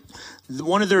sign.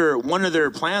 One of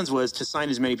their plans was to sign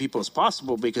as many people as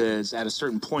possible because at a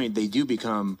certain point they do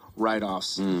become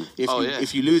write-offs.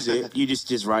 If you lose it, you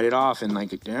just write it off, and like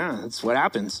that's what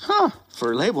happens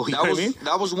for a label. You know what I mean?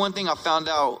 That was one thing I found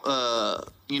out.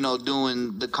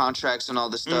 Doing the contracts and all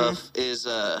this stuff is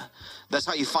that's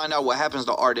how you find out what happens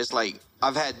to artists. Like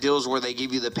I've had deals where they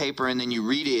give you the paper and then you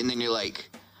read it and then you're like,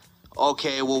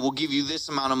 okay, well, we'll give you this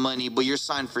amount of money, but you're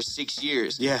signed for 6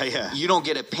 years. Yeah. You don't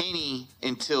get a penny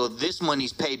until this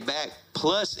money's paid back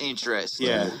plus interest.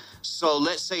 Yeah. So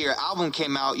let's say your album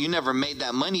came out, you never made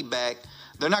that money back.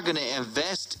 They're not going to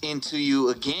invest into you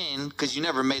again because you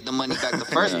never made the money back the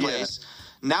first place.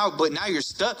 Now you're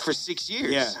stuck for 6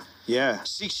 years. Yeah.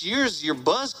 6 years, your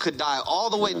buzz could die all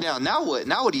the way down. Now what?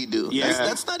 Now what do you do? Yeah.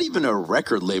 That's not even a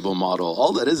record label model.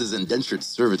 All that is indentured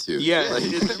servitude. Yeah.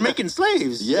 They're making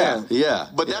slaves. Yeah.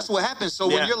 But that's what happens. So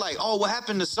when you're like, oh, what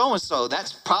happened to so-and-so?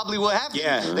 That's probably what happened.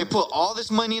 Yeah. They put all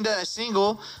this money into that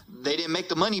single. They didn't make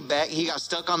the money back. He got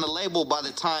stuck on the label by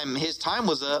the time his time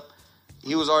was up.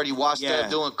 He was already washed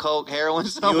up doing coke, heroin,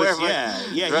 somewhere.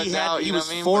 He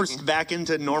was forced back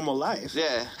into normal life.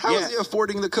 Yeah. How is he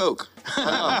affording the coke?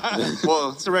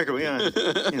 Well, it's a record. Yeah.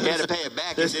 He had to pay it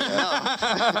back. He didn't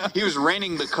know. He was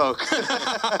renting the coke.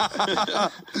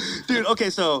 Dude, okay,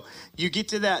 so you get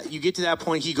to that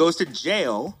point. He goes to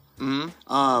jail.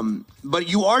 But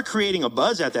you are creating a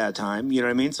buzz at that time. You know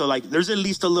what I mean? So like, there's at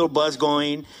least a little buzz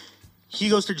going. He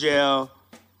goes to jail.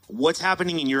 What's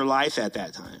happening in your life at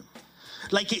that time?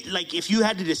 Like if you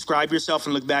had to describe yourself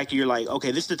and look back, and you're like,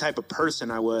 okay, this is the type of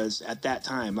person I was at that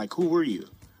time. Like, who were you?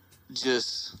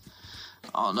 Just,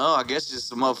 I don't know. I guess just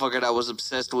a motherfucker that was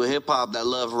obsessed with hip hop, that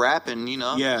loved rapping.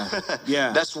 Yeah.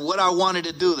 That's what I wanted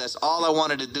to do. That's all I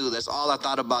wanted to do. That's all I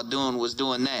thought about doing was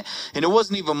doing that. And it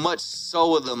wasn't even much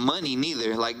so of the money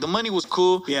neither. Like the money was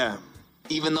cool. Yeah.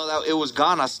 Even though it was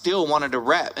gone, I still wanted to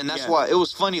rap, and that's why it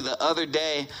was funny the other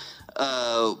day.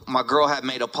 My girl had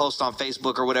made a post on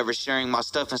Facebook or whatever sharing my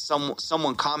stuff, and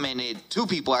someone commented, 2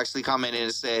 people actually commented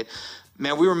and said,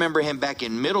 man, we remember him back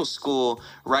in middle school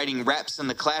writing raps in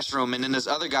the classroom. And then this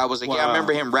other guy was like, yeah, I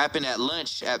remember him rapping at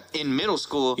lunch in middle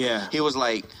school. Yeah. He was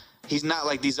like, he's not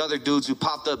like these other dudes who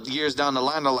popped up years down the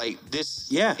line are like this.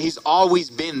 Yeah. He's always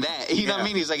been that. You know what I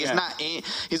mean? He's like, it's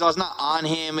not on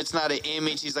him. It's not an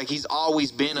image. He's like, he's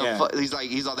always been he's like,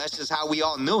 that's just how we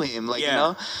all knew him. Like, you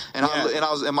know? And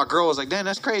and my girl was like, damn,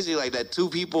 that's crazy. Like that 2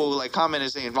 people like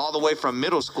commented saying all the way from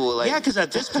middle school. Like, yeah. Cause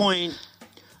at this point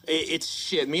it's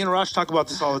shit. Me and Rosh talk about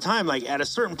this all the time. Like at a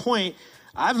certain point,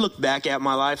 I've looked back at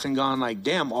my life and gone like,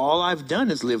 damn, all I've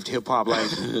done is lived hip hop. Like,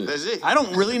 that's it. I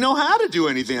don't really know how to do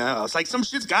anything else. Like some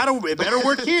shit's it better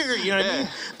work here. You know what I mean?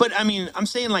 But I mean, I'm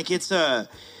saying like it's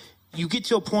you get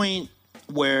to a point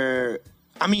where,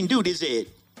 I mean, dude, is it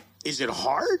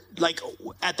hard? Like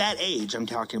at that age I'm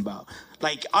talking about,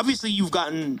 like obviously you've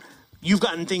gotten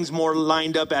things more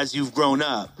lined up as you've grown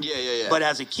up. Yeah. But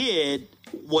as a kid,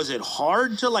 was it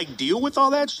hard to like deal with all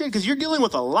that shit? Because you're dealing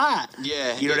with a lot.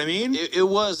 Yeah. You know what I mean? It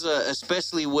was,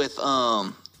 especially with,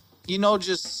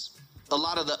 just a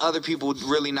lot of the other people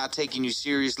really not taking you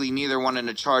seriously, neither wanting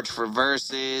to charge for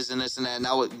verses and this and that. And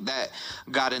that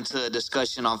got into a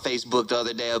discussion on Facebook the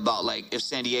other day about like if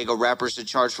San Diego rappers should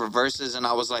charge for verses. And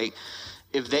I was like,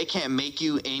 if they can't make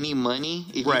you any money,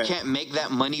 if you can't make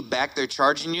that money back they're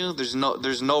charging you, there's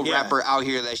no rapper out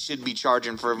here that should be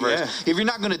charging for a verse. Yeah. If you're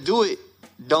not going to do it,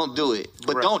 don't do it,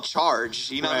 but don't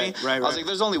charge. You know what I mean? Right. I was like,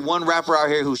 there's only one rapper out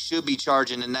here who should be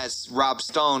charging, and that's Rob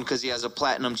Stone because he has a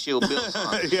platinum Chill Bill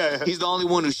song. He's the only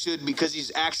one who should because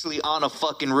he's actually on a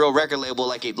fucking real record label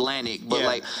like Atlantic. But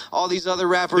like all these other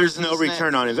rappers, there's no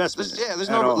return on investment. There's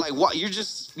no like what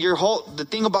the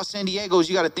thing about San Diego is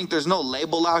you got to think there's no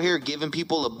label out here giving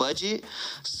people a budget,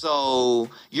 so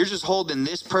you're just holding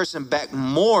this person back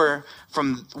more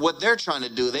from what they're trying to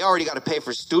do. They already got to pay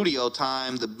for studio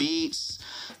time, the beats,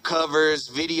 covers,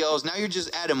 videos. Now you're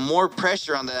just adding more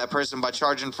pressure onto that person by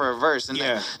charging for a verse. And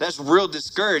that's real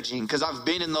discouraging because I've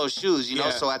been in those shoes, you know?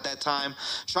 So at that time,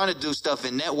 trying to do stuff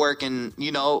in network and,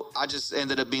 I just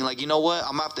ended up being like, you know what?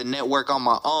 I'm going to have to network on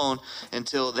my own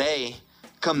until they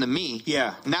come to me.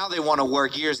 Yeah. Now they want to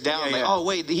work years down. Oh,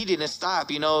 wait, he didn't stop.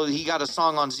 He got a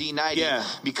song on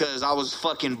Z90 because I was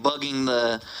fucking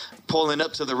pulling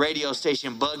up to the radio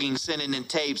station, sending in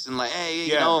tapes and like,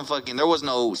 hey, and fucking, there was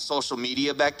no social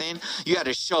media back then. You had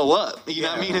to show up, you know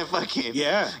what I mean? And fucking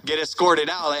get escorted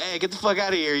out. Like, hey, get the fuck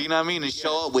out of here, you know what I mean? And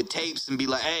show up with tapes and be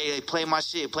like, hey, play my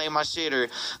shit. Or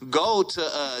go to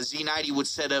Z90 would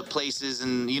set up places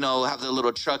and, have the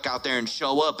little truck out there and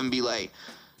show up and be like,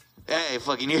 hey,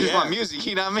 fucking here's my music,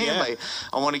 you know what I mean? Yeah. Like,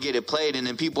 I want to get it played, and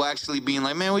then people actually being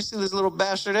like, man, we see this little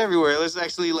bastard everywhere. Let's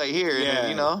actually, like, hear it, and,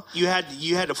 you know? You had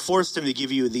to force them to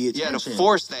give you the attention. You had to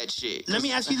force that shit. Let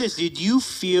me ask you this. Did you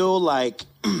feel like,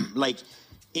 like,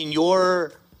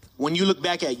 when you look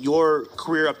back at your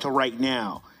career up to right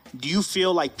now, do you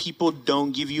feel like people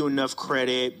don't give you enough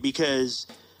credit? Because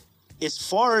as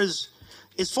far as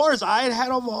I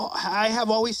have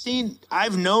always seen,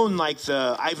 I've known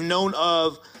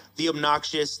of the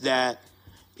Obnoxious that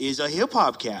is a hip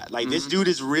hop cat. Like this dude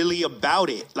is really about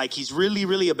it. Like he's really,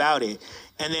 really about it.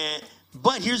 And then,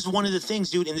 but here's one of the things,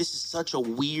 dude, and this is such a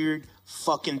weird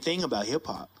fucking thing about hip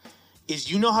hop,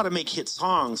 is you know how to make hit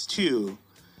songs too,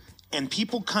 and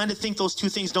people kind of think those two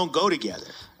things don't go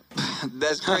together.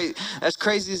 That's crazy. That's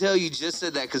crazy as hell. You just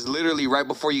said that because literally right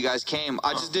before you guys came,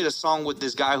 I just did a song with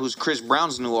this guy who's Chris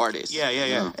Brown's new artist.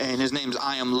 Yeah. And his name's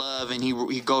I Am Love, and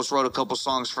he ghost wrote a couple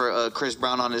songs for Chris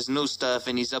Brown on his new stuff,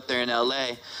 and he's up there in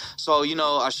LA. So you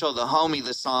know, I showed the homie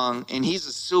the song, and he's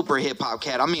a super hip hop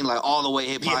cat. I mean, like all the way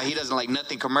hip hop. Yeah. He doesn't like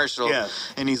nothing commercial. Yeah.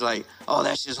 And he's like, oh,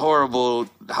 that's just horrible.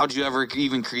 How'd you ever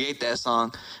even create that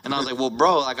song? And I was like, well,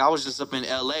 bro, like I was just up in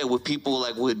LA with people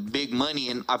like with big money,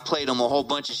 and I played them a whole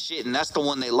bunch of shit, and that's the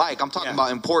one they like. I'm talking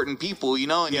about important people, you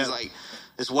know? And he's like,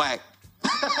 it's whack.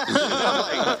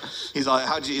 Like, he's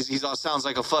like, he's all sounds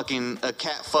like a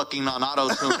cat fucking on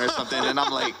auto-tune or something. And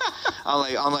I'm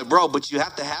like, bro, but you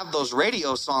have to have those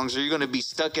radio songs or you're gonna be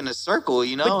stuck in a circle,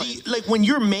 you know? But like when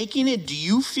you're making it, do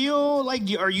you feel like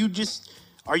are you just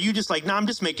like, nah, I'm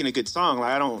just making a good song,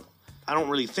 like I don't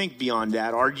really think beyond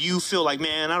that? Or do you feel like,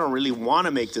 man, I don't really want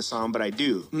to make this song, but I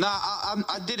do? Nah,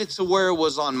 I did it to where it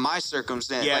was on my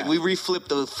circumstance. Yeah. Like, we reflipped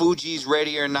the Fugees,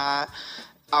 Ready or Not.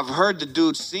 I've heard the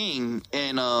dude sing,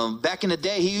 and back in the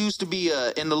day, he used to be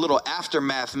in the little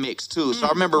Aftermath mix, too. So I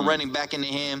remember running back into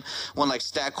him when, like,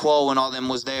 Stat Quo and all them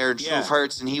was there, Truth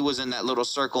Hurts, and he was in that little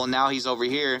circle, and now he's over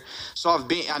here. So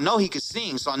I know he could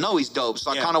sing, so I know he's dope.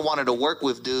 So I kind of wanted to work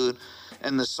with dude.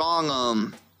 And the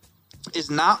song,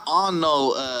 is not on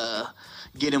no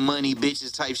getting money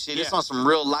bitches type shit. It's on some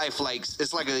real life, like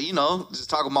it's like a, you know, just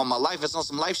talking about my life. It's on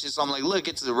some life shit. So I'm like, look,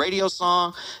 it's a radio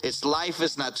song. It's life.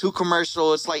 It's not too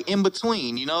commercial. It's like in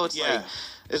between, you know.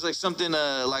 It's like something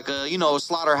like a, you know, a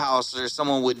Slaughterhouse or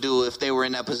someone would do if they were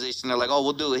in that position. They're like, oh,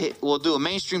 we'll do a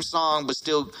mainstream song, but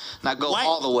still not go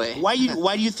all the way. Why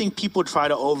do you think people try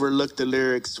to overlook the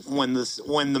lyrics when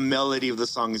the melody of the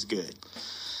song is good?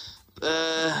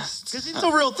 Because it's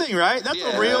a real thing, right? That's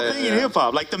a real thing in hip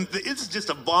hop. Like it's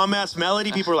just a bomb ass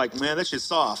melody. People are like, man, that shit's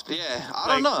soft. Yeah, I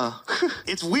don't know.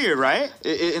 It's weird, right?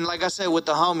 And like I said with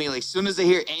the homie, like as soon as they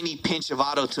hear any pinch of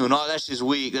auto tune, oh, that's just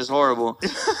weak. That's horrible.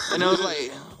 And it was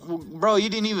like, bro, you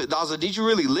didn't even. I was like, did you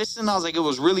really listen? I was like, it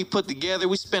was really put together.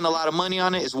 We spent a lot of money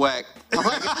on it. It's whack. I'm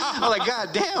like, God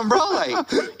damn, bro.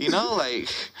 Like, you know, like,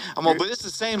 but it's the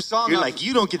same song. You're like,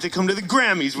 you don't get to come to the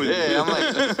Grammys with me. Yeah, I'm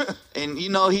like, and you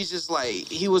know, he's just like,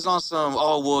 he was on some,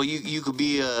 oh, well, you could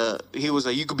be, he was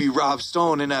like, you could be Rob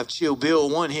Stone and have Chill Bill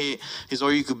one hit,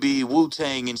 or you could be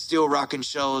Wu-Tang and still rocking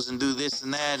shows and do this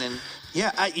and that. And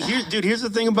yeah, here's the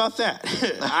thing about that.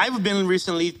 I've been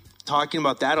recently talking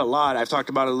about that a lot. I've talked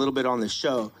about it a little bit on the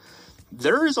show.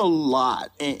 There is a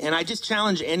lot, and I just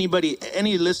challenge anybody,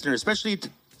 any listener, especially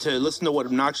to listen to what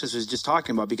Obnoxious was just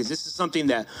talking about, because this is something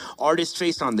that artists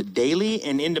face on the daily,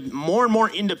 and more and more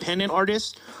independent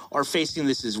artists are facing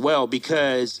this as well,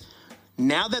 because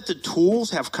now that the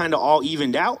tools have kind of all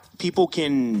evened out, people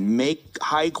can make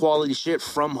high quality shit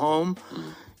from home.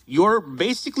 You're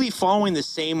basically following the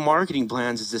same marketing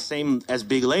plans as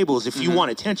big labels if you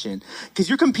want attention, because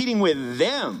you're competing with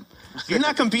them. You're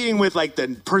not competing with like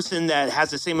the person that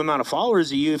has the same amount of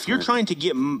followers as you. If you're trying to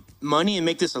get money and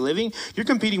make this a living, you're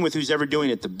competing with who's ever doing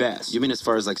it the best. You mean as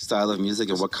far as like style of music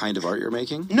and what kind of art you're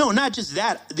making? No, not just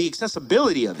that. The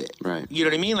accessibility of it. Right. You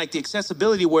know what I mean? Like the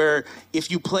accessibility where if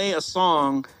you play a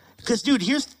song, because dude,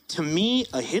 to me,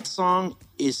 a hit song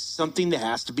is something that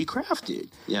has to be crafted.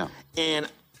 Yeah. And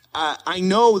I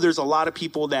know there's a lot of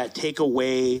people that take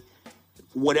away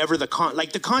whatever the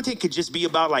content could just be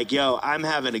about, like, yo, I'm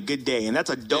having a good day, and that's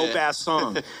a dope ass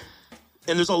song.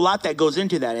 And there's a lot that goes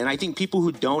into that, and I think people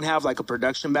who don't have like a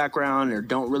production background or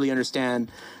don't really understand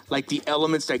like the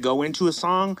elements that go into a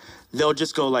song, they'll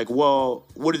just go like, well,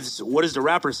 what does the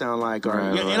rapper sound like? Or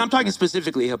and I'm talking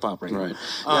specifically hip hop right now.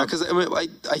 Yeah, because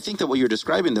I think that what you're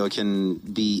describing though can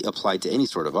be applied to any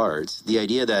sort of art. The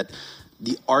idea that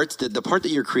the art, the part that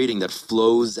you're creating that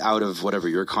flows out of whatever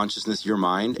your consciousness, your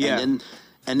mind, and then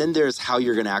And then there's how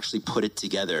you're going to actually put it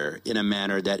together in a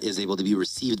manner that is able to be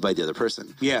received by the other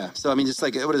person. Yeah. So, I mean, just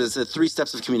like, what is it? It's 3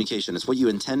 steps of communication. It's what you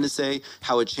intend to say,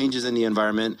 how it changes in the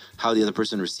environment, how the other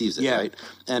person receives it, right?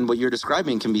 And what you're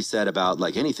describing can be said about,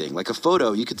 like, anything. Like a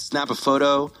photo, you could snap a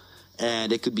photo,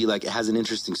 and it could be like, it has an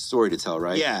interesting story to tell,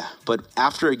 right? Yeah. But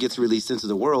after it gets released into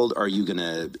the world, are you going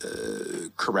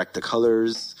to correct the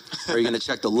colors? Are you going to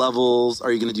check the levels?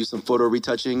 Are you going to do some photo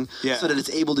retouching? Yeah. So that it's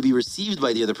able to be received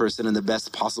by the other person in the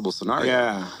best possible scenario.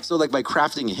 Yeah. So like by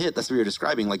crafting a hit, that's what you're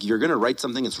describing. Like you're going to write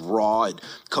something, it's raw, it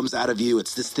comes out of you,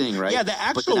 it's this thing, right? Yeah, the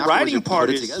actual writing part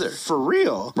is for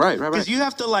real. Right. Because you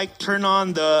have to like turn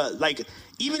on the, like,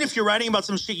 even if you're writing about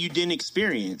some shit you didn't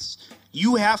experience,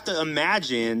 you have to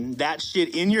imagine that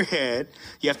shit in your head.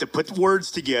 You have to put the words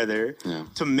together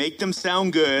to make them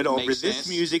sound good over this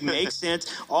music, make sense.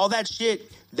 All that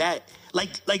shit that,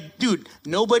 like, dude,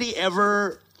 nobody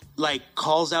ever, like,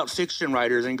 calls out fiction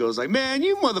writers and goes like, man,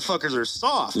 you motherfuckers are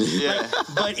soft. Yeah.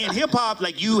 Like, but in hip-hop,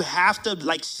 like, you have to,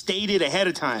 like, state it ahead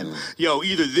of time. Yo,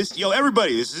 either this,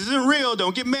 everybody, this isn't real,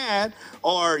 don't get mad.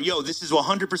 Or, yo, this is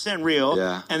 100% real.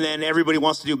 Yeah. And then everybody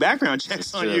wants to do background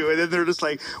checks on you. And then they're just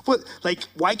like, what? Like,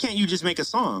 why can't you just make a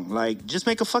song? Like, just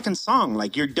make a fucking song.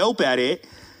 Like, you're dope at it.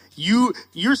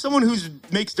 You're someone who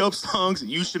makes dope songs.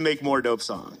 You should make more dope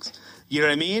songs. You know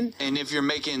what I mean? And if you're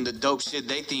making the dope shit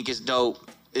they think is dope,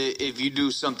 if you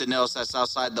do something else that's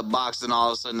outside the box, then all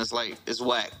of a sudden it's like, it's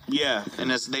whack. Yeah.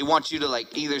 And they want you to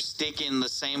like either stick in the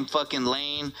same fucking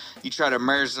lane, you try to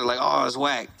merge, they're like, oh, it's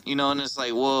whack. You know, and it's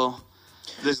like, well,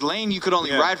 this lane you could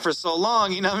only ride for so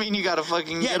long, you know what I mean? You gotta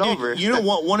fucking get over. You know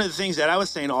what? One of the things that I was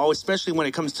saying, especially when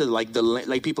it comes to like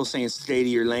like people saying stay to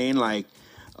your lane, like,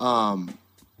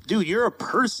 dude, you're a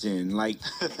person. Like,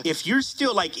 if you're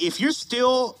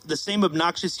still the same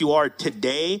obnoxious you are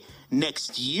today,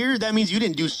 next year, that means you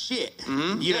didn't do shit.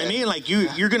 Mm-hmm. You know what I mean? Like, dude,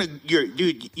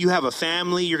 you have a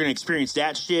family, you're gonna experience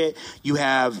that shit. You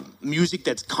have music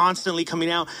that's constantly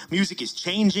coming out. Music is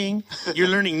changing. You're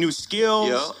learning new skills.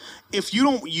 Yep. If you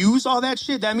don't use all that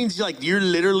shit, that means you're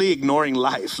literally ignoring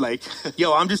life. Like,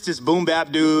 yo, I'm just this boom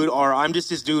bap dude, or I'm just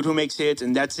this dude who makes hits,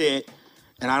 and that's it,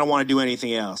 and I don't want to do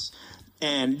anything else.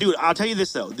 And dude, I'll tell you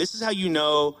this though. This is how you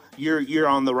know you're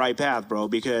on the right path, bro,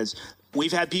 because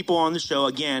we've had people on the show,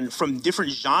 again, from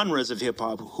different genres of hip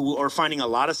hop who are finding a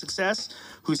lot of success,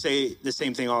 who say the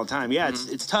same thing all the time. Yeah,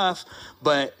 it's tough,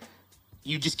 but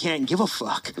you just can't give a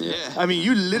fuck. Yeah. I mean,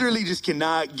 you literally just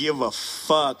cannot give a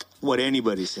fuck what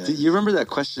anybody says. Do you remember that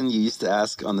question you used to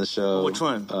ask on the show? Which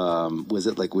one? Was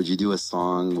it like, would you do a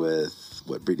song with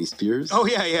Britney Spears? Oh,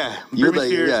 yeah. Britney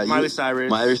Spears, Miley Cyrus.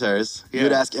 Miley Cyrus. Yeah. You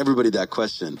would ask everybody that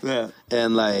question. Yeah.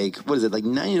 And like, what is it? Like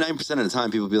 99% of the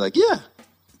time people would be like, yeah.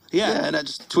 And I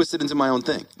just twist it into my own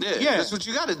thing. Yeah. That's what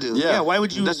you got to do. Yeah, why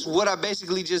would you? That's what I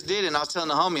basically just did, and I was telling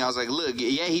the homie, I was like, look,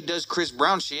 yeah, he does Chris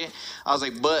Brown shit. I was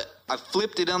like, but I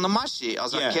flipped it onto my shit. I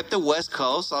was like, I kept the West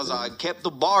Coast. I was like, I kept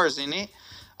the bars in it.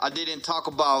 I didn't talk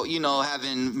about,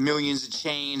 having millions of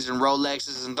chains and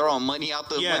Rolexes and throwing money out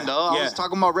the window. I was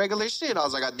talking about regular shit. I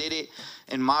was like, I did it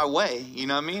in my way. You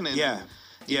know what I mean? And,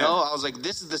 You know, I was like,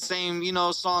 this is the same,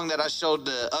 song that I showed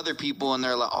to other people, and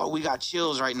they're like, oh, we got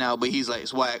chills right now. But he's like,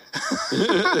 it's whack.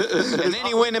 And then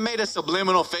he went and made a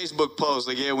subliminal Facebook post.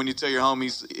 Like, yeah, when you tell your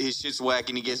homies his shit's whack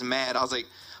and he gets mad. I was like,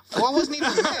 well, I wasn't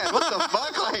even mad. What the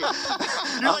fuck?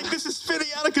 Like, you're like, this is spinning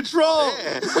out of control.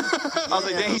 Yeah. I was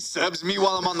like, then he subs me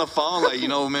while I'm on the phone. Like,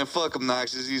 man, fuck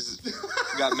Obnoxious. He's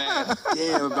got mad.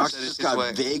 Damn, Obnoxious just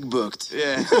got vague booked.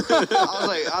 Yeah. I was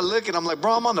like, I look and I'm like,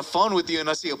 bro, I'm on the phone with you, and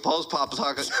I see a post pop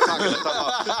talking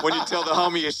about when you tell the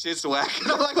homie your shit's whack.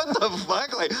 And I'm like, what the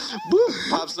fuck? Like, boom,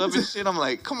 pops up and shit. I'm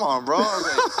like, come on, bro. I was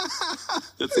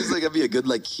like, that seems like that'd be a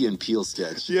good Key and Peele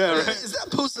sketch. Yeah, right. Is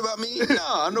that post about me? No,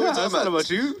 I know what you're talking about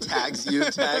you. Tags you.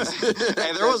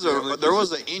 Hey, there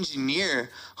was an engineer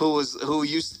who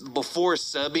used, before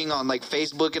subbing on like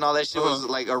Facebook and all that shit was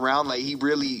like around, like he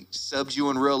really subbed you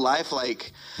in real life.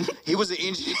 Like he was an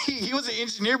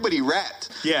engineer, but he rapped.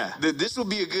 Yeah. This would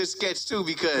be a good sketch too,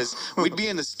 because we'd be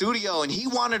in the studio and he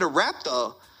wanted to rap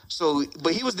though. So,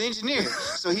 but he was the engineer,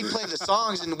 so he'd play the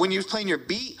songs, and when you was playing your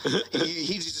beat,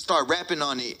 he'd just start rapping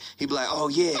on it. He'd be like, "Oh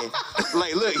yeah,"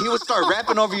 like look, he would start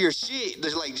rapping over your shit,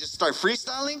 just start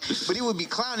freestyling. But he would be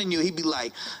clowning you. He'd be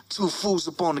like, "Two fools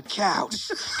up on the couch,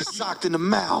 get socked in the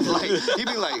mouth." Like he'd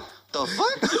be like, the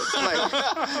fuck?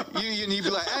 Like, you'd be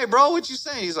like, hey, bro, what you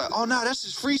saying? He's like, oh, no, that's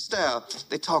just freestyle.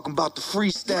 They talking about the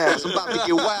freestyles. I'm about to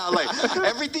get wild. Like,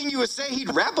 everything you would say,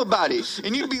 he'd rap about it.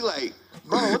 And you'd be like,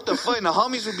 bro, what the fuck? And the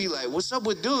homies would be like, what's up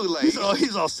with dude? Like,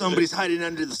 he's all somebody's hiding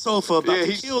under the sofa about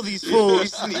to kill these fools.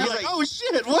 He's like, oh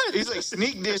shit, what? He's like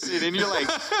sneak dissing, and you're like,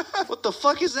 what the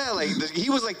fuck is that? Like, he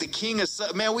was like the king of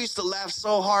man. We used to laugh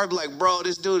so hard, like, bro,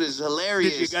 this dude is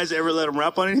hilarious. Did you guys ever let him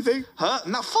rap on anything? Huh?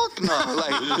 No, fuck no.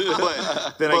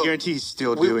 Like, but I guarantee he's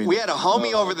still doing. We had a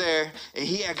homie over there, and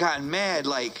he had gotten mad.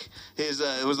 Like his,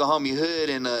 it was the homie Hood,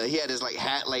 and he had his like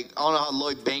hat, like I don't know how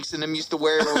Lloyd Banks and them used to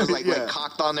wear it. It was like like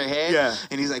cocked on their head. Yeah.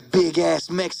 And he's like, big ass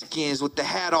Mexicans with the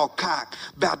hat all cocked,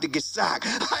 about to get socked.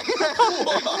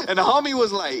 And the homie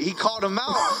was like, he called him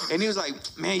out, and he was like,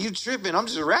 man, you tripping? I'm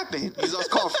just rapping. He's also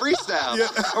called freestyle.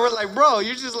 And we're like, bro,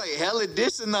 you're just like hella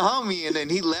dissing the homie. And then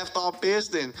he left all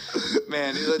pissed, and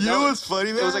man, you know what's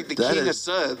funny, man? It was like the king of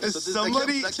subs. So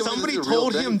somebody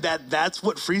told him that's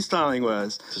what freestyling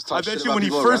was. I bet you when he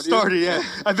first started,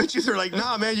 I bet you they're like,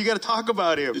 nah, man, you got to talk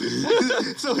about him.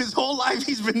 So his whole life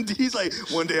he's like,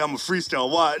 one day I'm a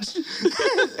freestyle, watch.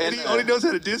 And he only knows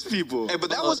how to diss people. But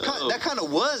that was kind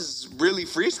of was really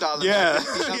freestyling. Yeah.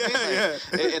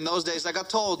 Like, in those days, like I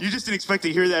told you, just didn't expect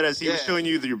to hear that as he was showing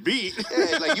you your beat.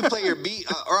 Like you play your beat,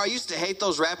 or I used to hate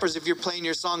those rappers if you're playing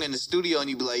your song in the studio and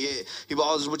you'd be like, he'd be like,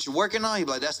 oh, this is what you're working on. He'd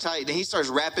be like, that's tight. Then he starts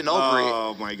rapping over it.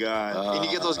 Oh my god! And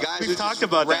you get those guys who talked just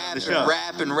about rap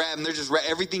and rap, and they're just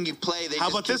everything you play. They How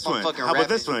just about keep this on one? fucking How about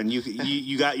rapping. this one?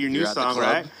 You got your new song,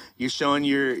 right? You're showing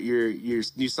your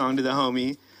new song to the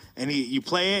homie, and you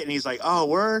play it, and he's like, oh,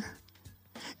 word.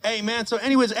 Hey man, so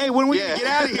anyways, when we get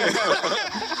out of here?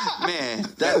 Man,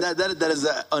 that is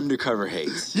that undercover hate.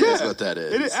 Yeah, that's what that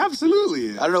is. It is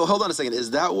absolutely. I don't know. Hold on a second.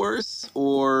 Is that worse,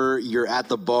 or you're at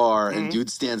the bar and dude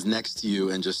stands next to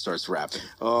you and just starts rapping?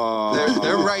 Oh,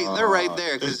 they're right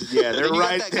there because they're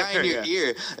right got that guy there, in your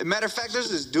ear. As a matter of fact, there's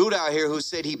this dude out here who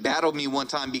said he battled me one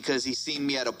time because he seen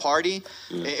me at a party.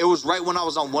 It was right when I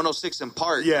was on 106 in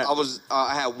Park. Yeah,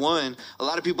 I had won. A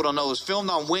lot of people don't know it was filmed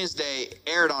on Wednesday,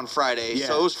 aired on Friday. Yeah.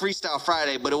 So it was Freestyle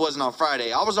Friday, but it wasn't on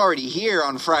Friday. I was already here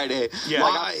on Friday. Yeah.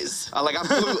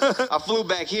 I flew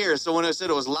back here. So when it said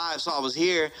it was live, so I was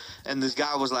here, and this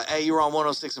guy was like, hey, you were on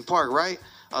 106 in Park, right?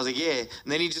 I was like, yeah.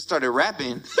 And then he just started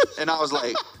rapping, and I was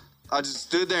like, I just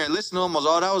stood there and listened to him. I was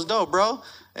like, oh, that was dope, bro.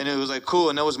 And it was like cool,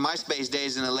 and it was MySpace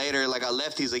days. And then later, like I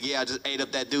left, he's like, "Yeah, I just ate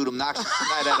up that dude obnoxious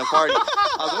tonight at a party."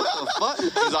 I was like, "What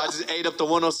the fuck?" He's like, "I just ate up the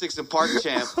 106 in Park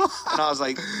champ." And I was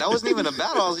like, "That wasn't even a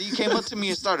battle." I was like, "You came up to me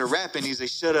and started rapping." He's like,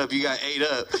 "Shut up, you got ate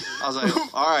up." I was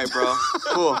like, "All right, bro,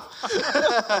 cool."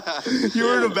 You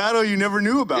were in a battle you never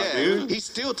knew about, dude. He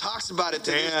still talks about it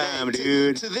to this day.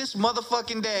 Dude. To this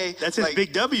motherfucking day. That's his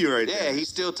big W right there. Yeah, he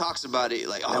still talks about it.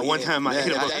 Like, that one time I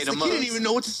hit him up. He didn't even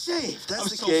know what to say. That's I'm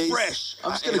the so case. fresh.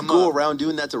 I'm just gonna go around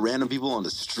doing that to random people on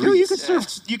the street. Dude,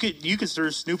 you could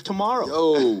serve Snoop tomorrow.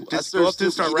 Yo, just go up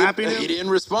to start rapping. He didn't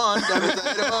respond. That means I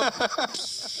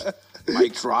hit him up.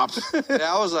 Mic drop.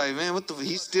 Yeah, I was like, man, what the?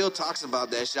 He still talks about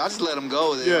that shit. I just let him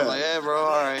go with it. I'm like, yeah, bro,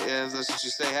 all right, yeah, if that's what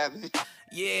you say, happen.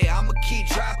 Yeah, I'ma keep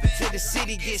dropping till the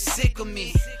city gets sick of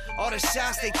me. All the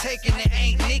shots they taking, they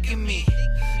ain't nicking me.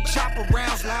 Chopper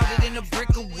rounds louder than a brick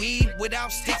of weed.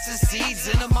 Without sticks and seeds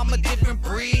in them, I'm a different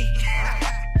breed.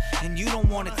 And you don't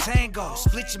want a tango.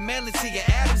 Split your melon to your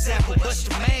Adam's apple,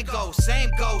 bust your mango. Same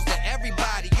goes to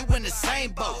everybody, you in the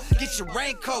same boat. Get your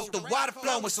raincoat, the water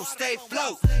flowing, so stay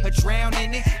float. A drown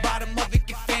in it, bottom of it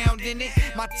get found in it.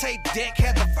 My tape deck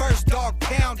had the first dog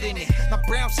pound in it. My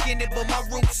brown skinned, but my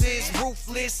roots is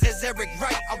ruthless. As Eric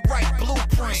Wright, I write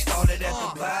blueprints. Started at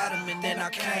the bottom and then I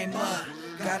came up.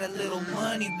 Got a little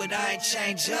money, but I ain't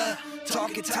change up.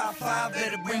 Talking top 5,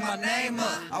 better bring my name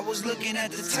up. I was looking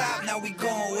at the top, now we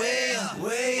going way up,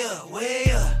 way up,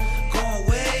 way up, going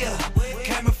way up.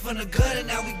 Came from the gutter,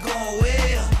 now we going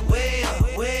way up, way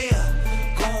up, way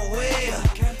up, going way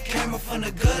up. Came from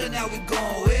the gutter, now we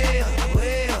going way up,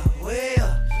 way up, way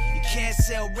up. You can't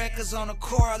sell records on a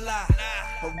core lot.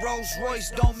 A Rolls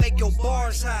Royce don't make your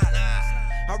bars hot.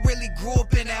 I really grew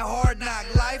up in that hard knock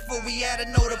life where we had to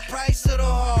know the price of the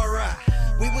hard rock.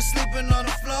 We was sleeping on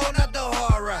the floor, not the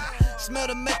hard rock. Smell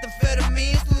the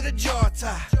methamphetamines through the jar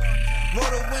top. Roll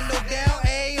the window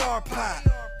down, AR pop.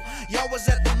 Y'all was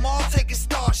at the mall taking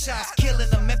star shots, killing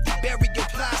them. Empty burial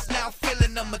plots, now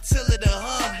filling them. Attila the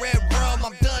Hun, red rum,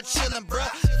 I'm done chilling,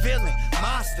 bruh. Villain,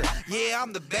 monster, yeah,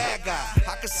 I'm the bad guy.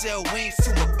 I could sell wings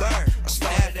to a bird. I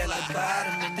started at the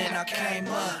bottom and then I came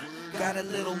up. Got a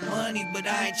little money, but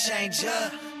I ain't change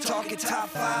up. Talking top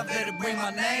 5, better bring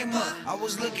my name up. I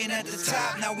was looking at the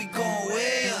top, now we going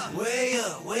way up, way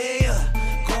up, way up,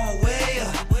 going way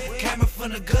up. Came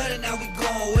from the gutter, now we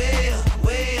going way up,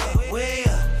 way up, way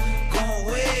up, going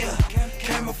way up.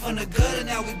 Came from the gutter,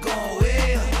 now we going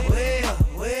way up, way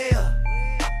up, way up.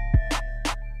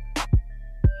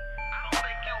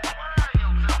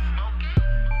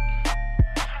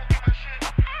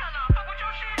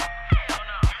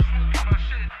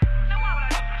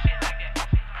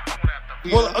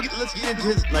 Well, okay, let's get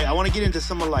into I want to get into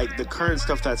some of the current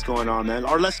stuff that's going on, man.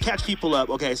 Or let's catch people up.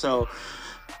 Okay, so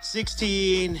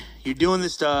 16, you're doing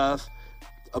this stuff.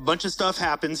 A bunch of stuff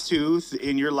happens too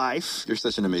in your life. You're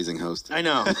such an amazing host. I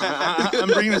know. I'm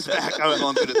bringing this back. I'm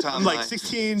going through the timeline. I'm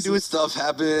 16, doing stuff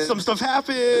happens. Some stuff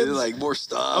happens. More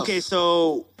stuff. Okay,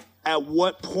 so at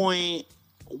what point?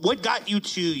 What got you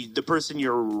to the person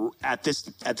you're at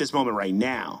this moment right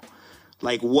now?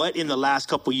 What in the last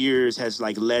couple years has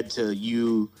led to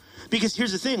you? Because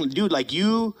here's the thing, dude. I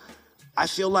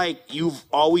feel like you've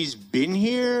always been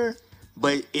here.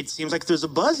 But it seems like there's a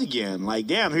buzz again.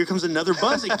 Damn, here comes another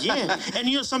buzz again.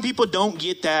 And, some people don't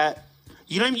get that.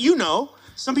 You know what I mean?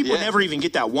 Some people never even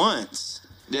get that once.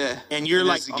 Yeah. And you're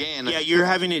again. Yeah, you're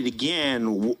having it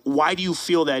again. Why do you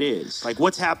feel that is?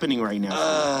 What's happening right now?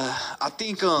 I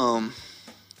think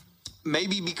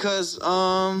maybe because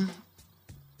in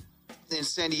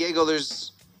San Diego,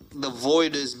 the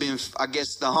void has been, I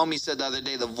guess the homie said the other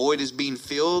day, the void is being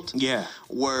filled. Yeah.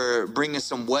 We're bringing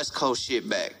some West Coast shit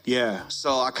back. Yeah.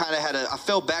 So I kind of I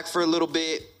fell back for a little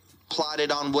bit, plotted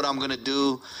on what I'm going to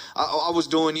do. I was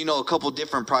doing, a couple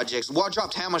different projects. Well, I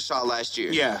dropped Hammer Shot last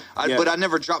year. Yeah. But I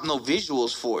never dropped no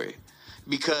visuals for it.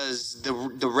 Because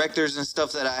the directors and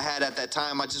stuff that I had at that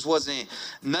time,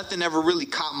 nothing ever really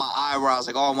caught my eye where I was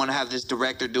like, oh, I want to have this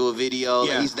director do a video.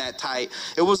 Yeah. He's that tight.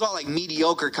 It was all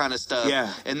mediocre kind of stuff.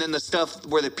 Yeah. And then the stuff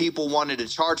where the people wanted to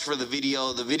charge for the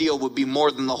video would be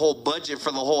more than the whole budget for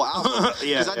the whole album.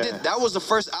 Yeah. That was the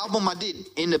first album I did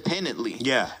independently.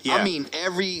 Yeah. I mean,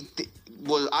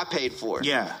 I paid for it.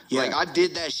 Yeah. Yeah. I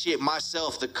did that shit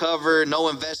myself. The cover, no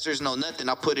investors, no nothing.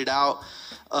 I put it out.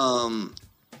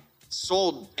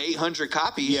 Sold 800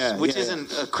 copies, which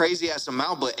isn't a crazy ass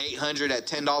amount, but 800 at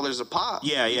 $10 a pop.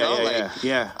 Yeah.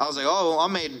 I was like, oh, I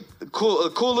made a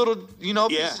cool little,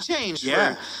 piece of change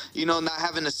for, not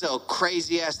having to sell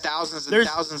crazy ass thousands of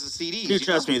CDs. Dude,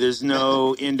 trust me, there's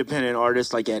no independent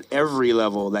artist at every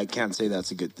level that can't say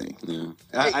that's a good thing. Yeah.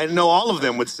 I know all of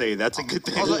them would say that's a good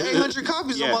thing. I was like, 800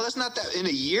 copies. Yeah. Well, that's not that in a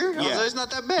year. I was like, it's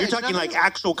not that bad. You're talking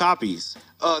actual copies.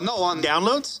 No, on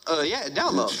downloads. Yeah,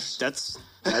 downloads.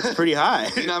 That's pretty high.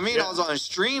 You know what I mean? Yeah. I was on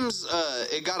streams.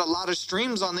 It got a lot of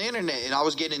streams on the internet, and I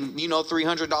was getting,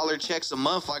 $300 checks a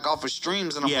month, off of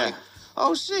streams. And I'm like,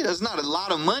 oh shit, that's not a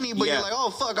lot of money, but you're like, oh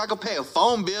fuck, I could pay a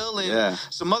phone bill and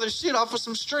some other shit off of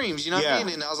some streams. You know what I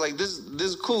mean? And I was like, this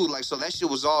is cool. So that shit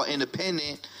was all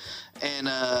independent, and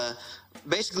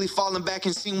basically falling back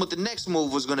and seeing what the next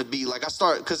move was going to be.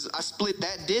 Because I split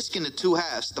that disc into two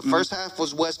halves. The first half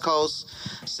was West Coast.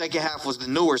 Second half was the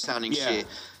newer sounding shit.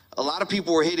 A lot of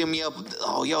people were hitting me up,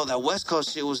 oh, yo, that West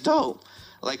Coast shit was dope.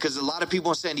 Because a lot of people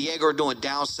in San Diego are doing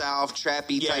down south,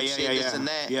 trappy type shit, this and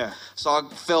that. Yeah. So I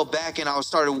fell back and I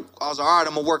was like, all right,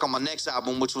 I'm going to work on my next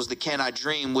album, which was the Can I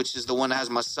Dream, which is the one that has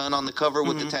my son on the cover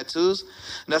with the tattoos.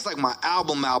 And that's my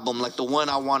album, the one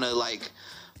I want to,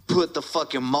 put the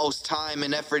fucking most time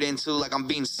and effort into. I'm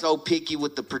being so picky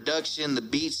with the production, the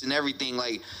beats, and everything.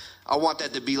 I want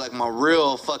that to be my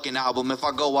real fucking album. If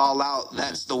I go all out,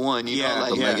 that's the one. You know,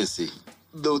 the legacy.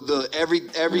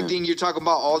 Everything you're talking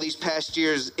about, all these past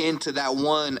years into that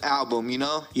one album.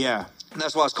 Yeah. And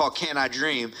that's why it's called Can I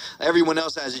Dream. Everyone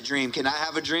else has a dream. Can I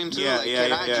have a dream too?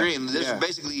 Can I dream? This is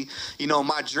basically,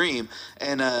 my dream.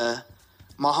 And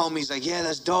my homie's like, yeah,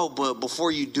 that's dope, but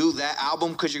before you do that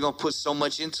album, because you're going to put so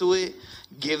much into it,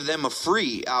 give them a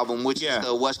free album, which is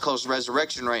the West Coast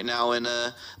Resurrection right now, and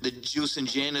the Juice and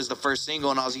Gin is the first single,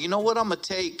 and I was like, you know what, I'm going to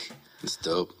take It's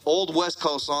dope. Old West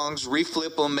Coast songs,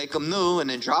 reflip them, make them new, and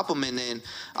then drop them. And then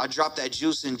I dropped that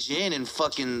Juice and Gin, and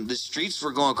fucking the streets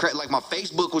were going crazy. Like, my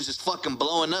Facebook was just fucking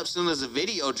blowing up as soon as the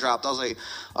video dropped. I was like,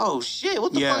 oh, shit,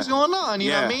 what the fuck's going on?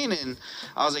 You know what I mean? And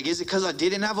I was like, is it because I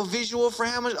didn't have a visual for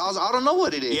Hammer? I don't know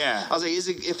what it is. Yeah. I was like, is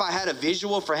it if I had a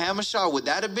visual for Hammer Shot, would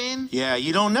that have been? Yeah,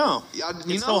 you don't know.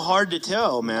 It's so hard to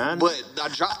tell, man. But I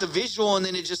dropped the visual, and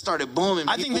then it just started booming.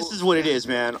 I think this is what it is,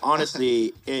 man.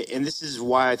 Honestly, and this is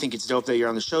why I think it's dope that you're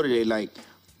on the show today. Like,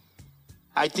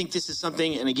 I think this is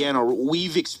something, and again,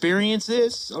 we've experienced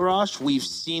this, Arash. We've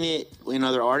seen it in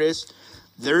other artists.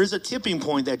 There's a tipping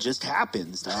point that just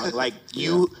happens, dog. Like,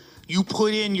 you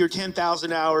put in your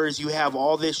 10,000 hours, you have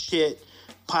all this shit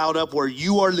piled up where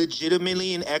you are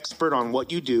legitimately an expert on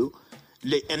what you do.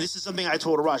 And this is something I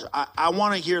told Arash. I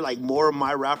want to hear, like, more of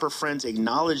my rapper friends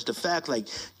acknowledge the fact, like,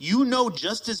 you know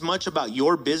just as much about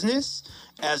your business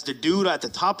as the dude at the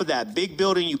top of that big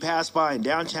building you pass by in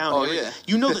downtown. Oh, yeah.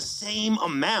 You know the same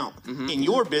amount in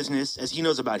your business as he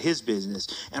knows about his business.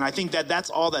 And I think that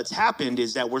that's all that's happened,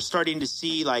 is that we're starting to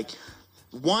see, like,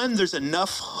 one, there's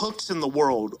enough hooks in the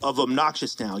world of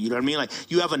obnoxious now. You know what I mean? Like,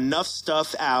 you have enough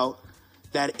stuff out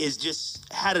that is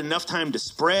just had enough time to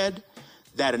spread,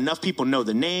 that enough people know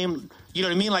the name. You know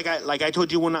what I mean? Like I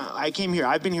told you when I came here,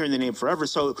 I've been hearing the name forever.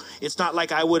 So it's not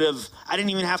like I didn't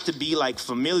even have to be like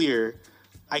familiar.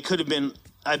 I could have been,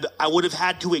 I would have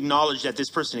had to acknowledge that this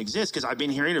person exists because I've been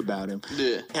hearing about him.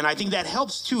 Yeah. And I think that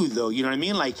helps too, though. You know what I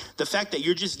mean? Like the fact that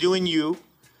you're just doing you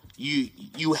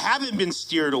haven't been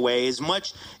steered away as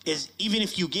much as, even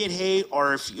if you get hate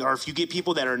or if you get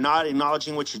people that are not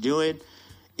acknowledging what you're doing,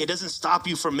 it doesn't stop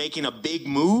you from making a big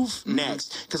move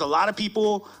next. Because a lot of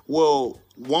people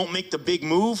won't make the big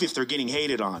move if they're getting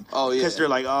hated on. Oh yeah, because they're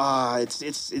like,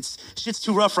 it's shit's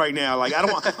too rough right now. Like I'm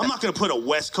not gonna put a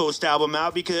West Coast album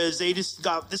out because they just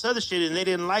got this other shit and they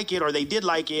didn't like it, or they did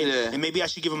like it, and maybe I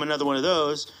should give them another one of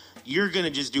those. You're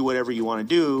gonna just do whatever you want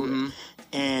to do,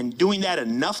 and doing that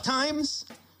enough times,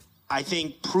 I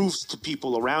think, proves to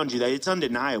people around you that it's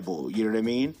undeniable. You know what I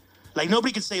mean? Like,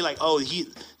 nobody can say, like, oh,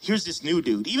 here's this new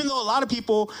dude. Even though a lot of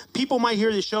people might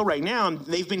hear this show right now, and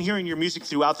they've been hearing your music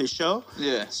throughout this show.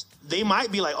 Yeah. They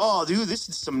might be like, oh, dude, this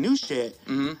is some new shit.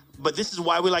 Mm-hmm. But this is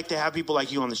why we like to have people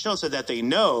like you on the show, so that they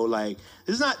know, like,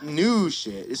 this is not new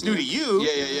shit. It's new to you.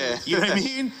 Yeah. You know what I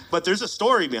mean? But there's a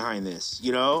story behind this,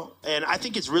 you know? And I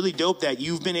think it's really dope that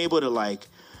you've been able to, like,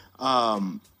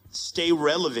 stay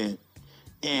relevant.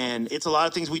 And it's a lot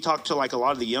of things we talk to, like, a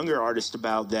lot of the younger artists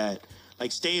about, that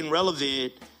like staying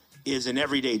relevant is an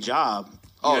everyday job.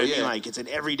 You know what I mean? Like, it's an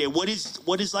everyday. What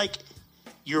is like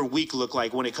your week look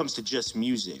like when it comes to just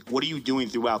music? What are you doing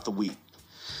throughout the week?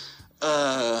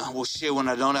 Well, shit, when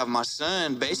I don't have my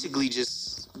son, basically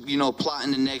just, you know,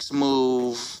 plotting the next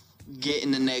move,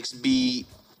 getting the next beat,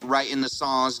 writing the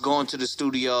songs, going to the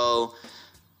studio,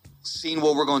 seeing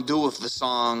what we're going to do with the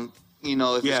song. You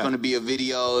know, if it's going to be a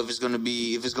video, if it's going to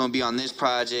be on this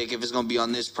project, if it's going to be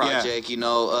on this project, you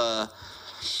know,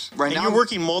 right now you're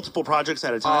working multiple projects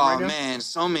at a time. Oh right now? Man,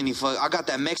 so many. I got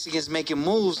that Mexicans Making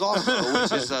Moves also,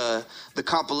 which is the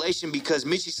compilation, because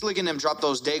Mitchie Slick and them dropped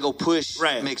those Dago Push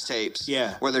mixtapes.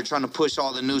 Yeah, where they're trying to push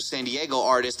all the new San Diego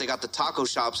artists. They got the taco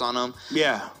shops on them.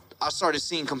 Yeah, I started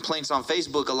seeing complaints on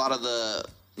Facebook. A lot of the,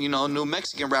 you know, new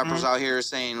Mexican rappers out here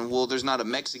saying, well, there's not a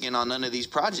Mexican on none of these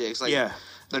projects. Like,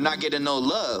 they're not getting no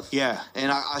love. Yeah. And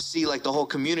I see, like, the whole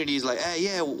community is like, hey,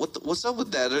 yeah, what's up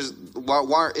with that?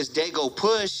 Why is Dago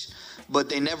Push, but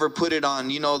they never put it on,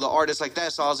 you know, the artists like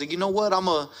that. So I was like, you know what? I'm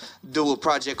going to do a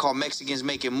project called Mexicans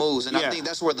Making Moves. And I think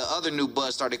that's where the other new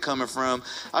buzz started coming from.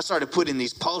 I started putting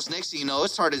these posts. Next thing you know, it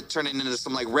started turning into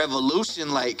some, like,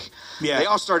 revolution. Like, they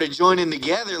all started joining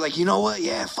together. Like, you know what?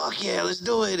 Yeah, fuck yeah, let's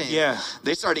do it. And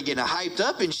they started getting hyped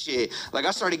up and shit. Like,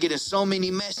 I started getting so many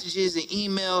messages and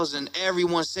emails, and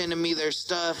everyone sending me their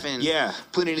stuff and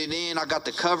putting it in. I got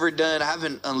the cover done. I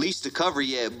haven't unleashed the cover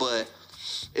yet, but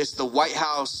it's the White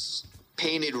House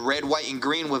painted red, white, and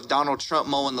green with Donald Trump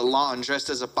mowing the lawn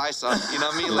dressed as a paisa. You know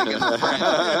what I mean? Like a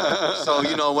friend. So,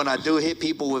 you know, when I do hit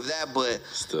people with that, but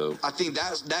I think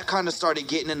that kind of started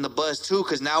getting in the buzz too,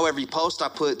 because now every post I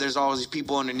put, there's always these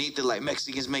people underneath it like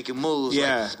Mexicans Making Moves.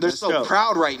 Yeah, like, they're so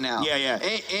proud right now. Yeah.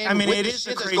 And I mean, with it the is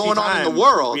shit a that's crazy going time. on in the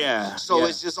world. Yeah. So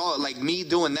it's just all like me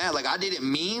doing that. Like, I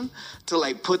didn't mean to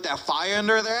like put that fire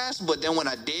under their ass, but then when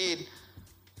I did,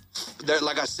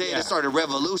 like I said, it started a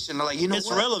revolution. They're like, you know it's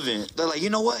what? relevant. They're like, you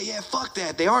know what? Yeah, fuck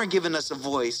that. They aren't giving us a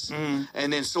voice.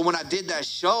 And then so when I did that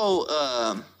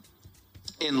show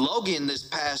in Logan this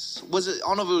past, I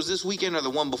don't know if it was this weekend or the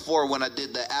one before, when I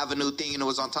did the Avenue thing and it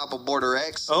was on top of Border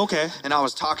X. Okay. And I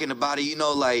was talking about it, you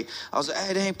know, like, I was like,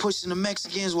 hey, they ain't pushing the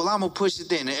Mexicans. Well, I'm going to push it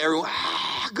then. And everyone,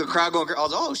 the crowd going, I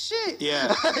was like, oh, shit.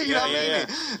 Yeah. you know what I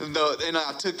mean? And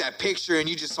I took that picture and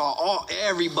you just saw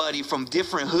everybody from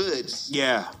different hoods.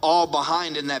 Yeah. All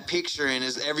behind in that picture, and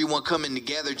is everyone coming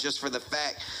together just for the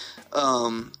fact,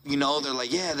 you know, they're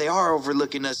like, yeah, they are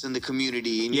overlooking us in the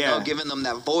community, and you know, giving them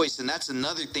that voice. And that's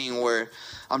another thing where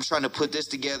I'm trying to put this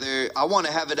together. I want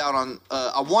to have it out on.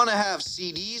 I want to have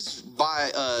CDs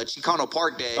by Chicano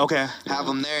Park Day. Okay, have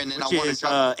them there, and then which I want is, to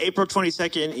try. April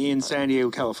 22nd in San Diego,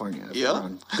 California. Yeah,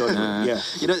 go there. Yeah.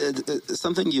 You know,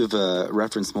 something you've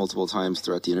referenced multiple times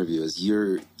throughout the interview is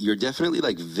you're definitely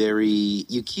like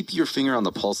you keep your finger on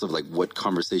the pulse of like what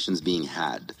conversations being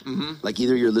had. Like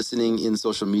either you're listening in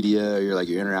social media, or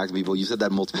you're interacting with people. You said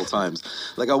that multiple times.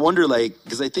 Like, I wonder, like,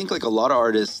 because I think like a lot of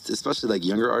artists, especially like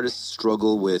younger artists,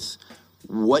 struggle with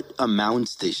what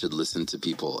amounts they should listen to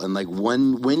people, and like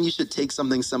when you should take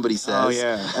something somebody says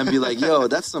and be like, yo,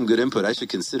 that's some good input, I should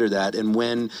consider that, and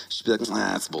when you should be like, nah,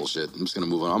 that's bullshit, I'm just gonna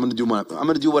move on, I'm gonna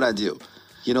do what I do.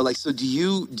 You know, like, so do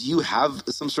you have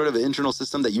some sort of internal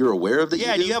system that you're aware of that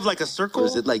Yeah, you do? do you have like a circle? Or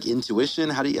is it like intuition?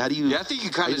 How do you? Yeah, I think you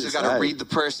kind of just got to read the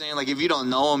person. Like, if you don't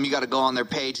know them, you got to go on their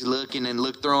page, look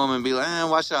through them and be like,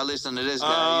 why should I listen to this guy?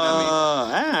 You know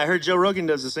what I mean? I heard Joe Rogan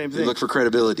does the same thing. You look for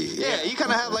credibility. Yeah, you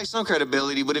kind of have like some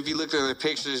credibility, but if you look at their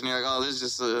pictures and you're like, oh, this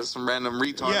is just some random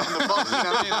retard on the phone, you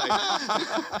know what I mean?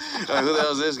 Like who the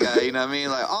hell is this guy? You know what I mean?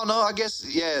 Like, oh no, I guess,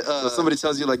 yeah. So somebody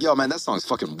tells you like, yo, man, that song's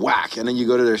fucking whack. And then you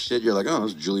go to their shit, you're like, oh,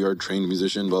 it's Juilliard trained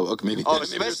musician, but okay, maybe. Oh, maybe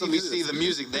especially if you see the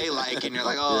music they like and you're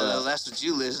like, oh, well, that's what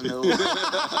you listen to.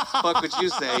 Fuck what you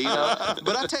say, you know?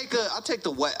 But I take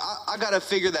the what, I got to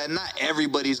figure that not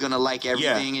everybody's going to like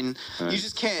everything, and you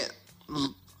just can't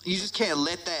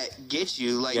let that get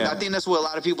you. Like, I think that's what a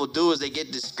lot of people do is they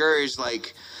get discouraged.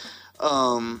 Like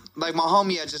my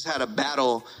homie had just had a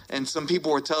battle, and some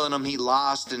people were telling him he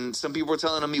lost, and some people were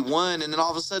telling him he won, and then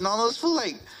all of a sudden, all those feel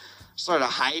like started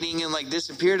hiding and like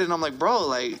disappeared, and I'm like, bro,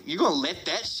 like, you gonna let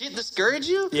that shit discourage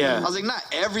you? Yeah. I was like, not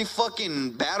every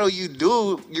fucking battle you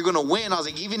do, you're gonna win. I was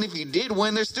like, even if you did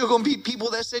win, there's still gonna be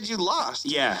people that said you lost.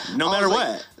 Yeah, no matter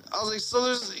what. I was like, so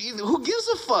there's, who gives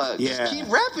a fuck? Yeah. Just keep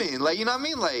rapping, like, you know what I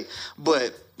mean? Like,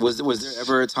 but Was there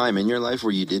ever a time in your life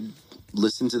where you did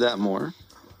listen to that more?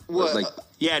 what? Like,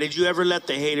 Yeah, did you ever let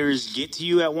the haters get to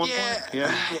you at one Yeah, point?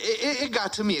 Yeah. it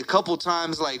got to me a couple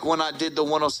times. Like when I did the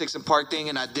 106 and Park thing,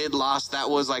 and I did lost. That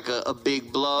was like a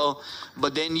big blow.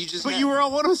 But then you just. But you were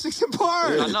on 106 and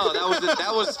Park. I know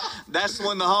that's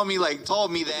when the homie like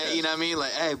told me that. You know what I mean?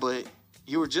 Like, hey, but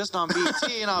you were just on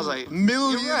BT, and I was like,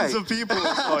 Millions you're right. of people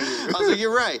saw you. I was like,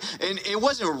 you're right, and it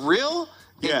wasn't real.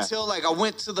 Yeah. Until like I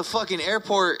went to the fucking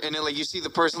airport, and then like you see the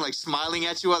person like smiling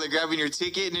at you while they're grabbing your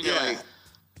ticket, and then you're like.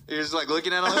 You're just like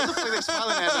looking at them, like, what the fuck are they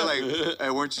smiling at? They're like, hey,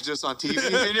 weren't you just on TV?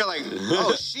 And you're like,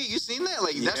 oh shit, you seen that?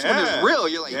 Like, that's when it's real.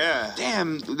 You're like,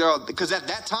 damn, because at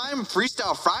that time,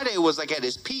 Freestyle Friday was like at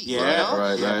its peak. Yeah, you know?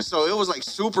 right. So it was like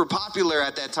super popular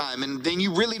at that time, and then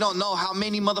you really don't know how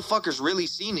many motherfuckers really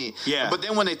seen it. Yeah. But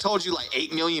then when they told you like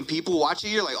 8 million people watch it,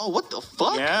 you're like, oh, what the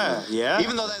fuck? Yeah.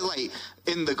 Even though that like.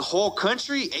 In the whole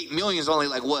country, 8 million is only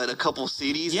like what, a couple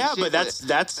cities? Yeah, but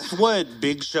that's what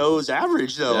big shows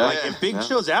average though. Yeah. Like if big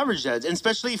shows average that, and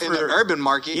especially for in the urban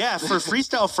market. Yeah, for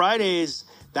Freestyle Fridays,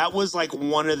 that was like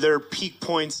one of their peak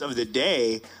points of the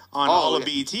day on all of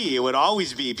BET. It would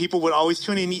always be. People would always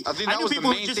tune in. I think that was people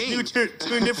the main just thing.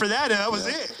 tuned in for that, and that was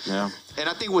it. Yeah. And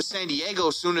I think with San Diego,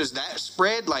 as soon as that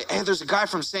spread, like, hey, there's a guy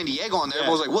from San Diego on there.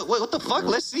 Everyone was like, what the fuck?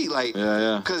 Let's see. Like,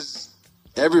 because...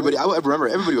 Everybody, I remember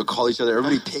everybody would call each other.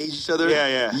 Everybody page each other.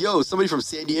 Yeah. Yo, somebody from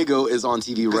San Diego is on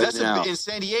TV right now. In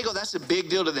San Diego, that's a big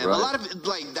deal to them. Right. A lot of,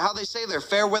 like, how they say they're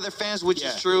fair weather fans, which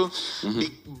is true.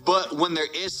 Mm-hmm. But when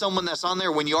there is someone that's on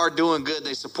there, when you are doing good,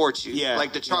 they support you. Yeah.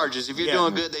 Like the Chargers. If you're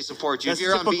doing good, they support you. That's if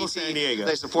you're on typical BT, San Diego.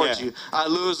 they support Yeah. you. I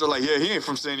lose, they're like, yeah, he ain't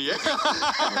from San Diego.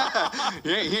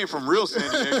 he ain't from real San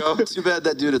Diego. Too bad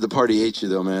that dude at the party ate you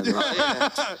though, man. Yeah,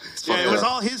 it was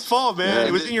all his fault, man. Yeah.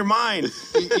 It was in your mind.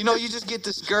 You know, you just get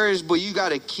discouraged, but you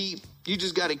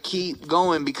just gotta keep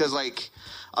going, because like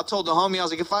I told the homie, I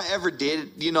was like, if I ever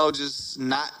did, just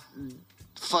not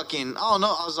fucking, I don't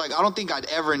know, I was like, I don't think I'd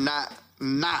ever not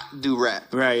do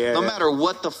rap. Right, yeah. No matter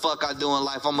what the fuck I do in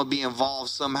life, I'm gonna be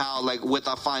involved somehow, like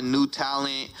I find new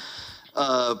talent,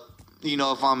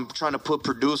 if I'm trying to put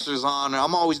producers on,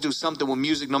 I'm always do something with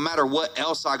music, no matter what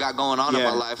else I got going on in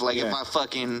my life. Like if I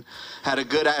fucking had a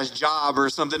good ass job or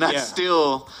something, I'd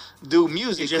still do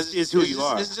music. It just is who you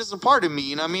are. It's just a part of me,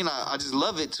 you know what I mean? I just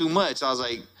love it too much. I was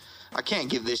like, I can't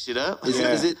give this shit up. Is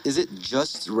it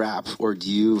just rap, or do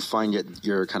you find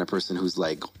you're a kind of person who's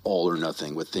like all or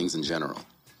nothing with things in general?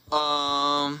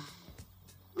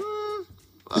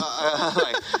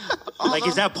 Like,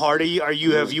 is that part of you?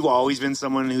 Have you always been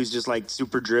someone who's just like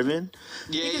super driven?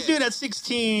 Yeah, Because dude, at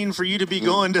 16, for you to be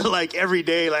going to like every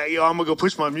day, like, yo, I'm gonna go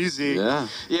push my music. Yeah.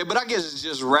 Yeah, but I guess it's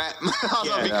just rap.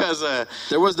 Because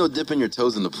there was no dipping your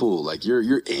toes in the pool. Like you're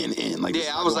in. Like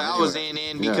I was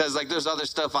in because like there's other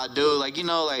stuff I do. Like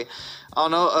like I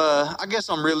don't know. I guess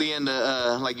I'm really into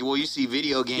you see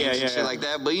video games and shit like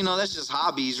that. But that's just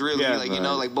hobbies,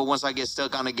 really. But once I get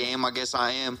stuck on a game, I guess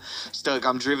I am stuck.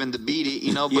 I'm driven to beat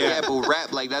it, But but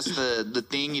rap, like that's the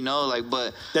thing,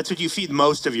 But that's what you feed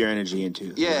most of your energy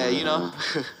into. Yeah,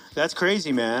 That's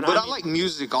crazy, man. But I like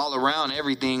music all around,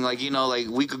 everything. Like, like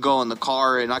we could go in the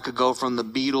car and I could go from the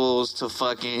Beatles to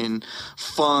fucking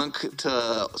funk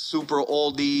to super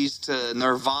oldies to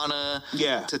Nirvana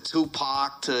to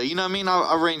Tupac to, you know what I mean?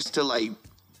 I range to like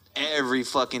every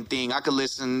fucking thing. I could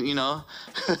listen,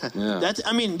 That's,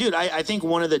 dude, I think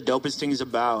one of the dopest things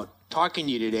about talking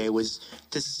to you today was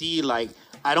to see, like,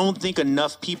 I don't think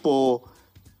enough people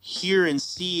hear and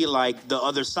see like the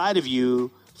other side of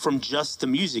you from just the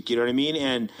music, you know what I mean?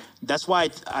 And that's why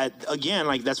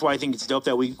that's why I think it's dope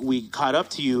that we caught up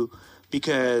to you,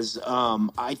 because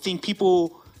I think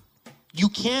people, you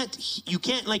can't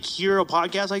like hear a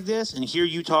podcast like this and hear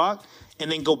you talk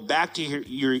and then go back to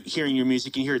hearing your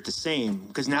music and hear it the same,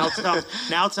 because now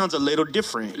it sounds a little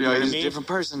different. You know what I mean? A different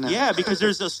person now. Yeah, because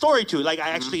there's a story to it. Like, I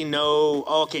actually know,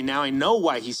 okay, now I know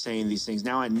why he's saying these things.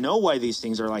 Now I know why these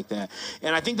things are like that.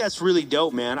 And I think that's really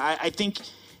dope, man. I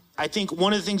think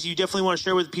one of the things you definitely want to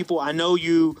share with people, I know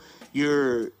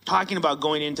you're talking about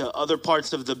going into other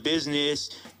parts of the business.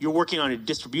 You're working on a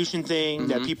distribution thing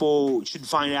that people should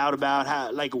find out about.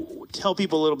 Tell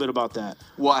people a little bit about that.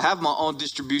 Well, I have my own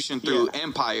distribution through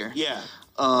Empire. Yeah.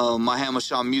 My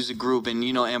Hamilton Music Group, and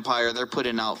Empire, they're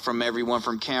putting out from everyone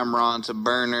from Cameron to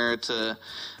Burner to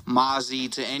Mozzie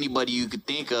to anybody you could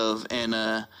think of, and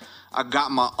I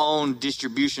got my own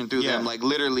distribution through them. Like,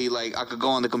 literally, like, I could go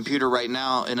on the computer right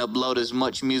now and upload as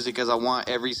much music as I want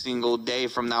every single day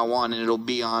from now on, and it'll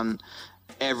be on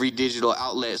every digital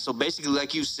outlet. So basically,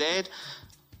 like you said,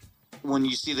 when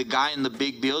you see the guy in the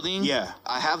big building,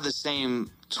 I have the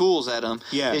same tools at him.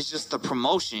 Yeah. It's just the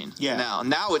promotion. Yeah.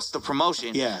 Now it's the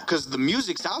promotion. Yeah. Because the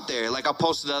music's out there. Like, I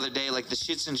posted the other day, like, the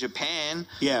shit's in Japan.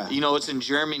 Yeah. It's in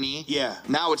Germany. Yeah.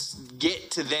 Now it's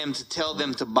get to them to tell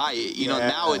them to buy it.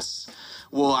 Now it's,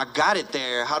 well, I got it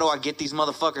there. How do I get these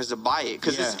motherfuckers to buy it?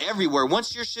 Because it's everywhere.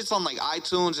 Once your shit's on, like,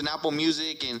 iTunes and Apple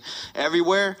Music and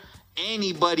everywhere,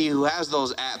 anybody who has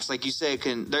those apps, like you said,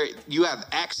 you have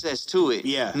access to it.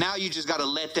 Yeah. Now you just got to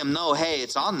let them know, hey,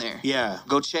 it's on there. Yeah.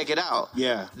 Go check it out.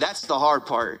 Yeah. That's the hard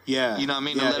part. Yeah. You know what I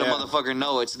mean? To let a motherfucker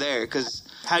know it's there. Because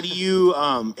how do you,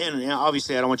 and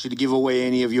obviously I don't want you to give away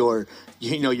any of your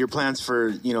plans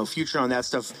for, future on that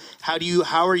stuff. How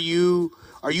are you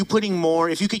putting more,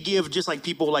 if you could give just like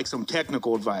people like some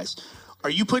technical advice, are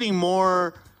you putting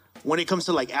more, when it comes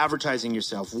to like advertising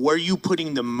yourself, where are you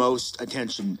putting the most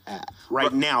attention at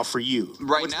right now for you?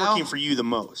 What's working for you the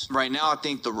most? Right now, I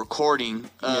think the recording,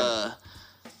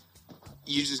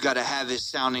 you just got to have it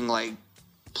sounding like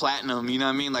platinum, you know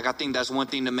what I mean? Like, I think that's one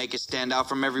thing to make it stand out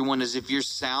from everyone, is if your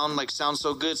sound sounds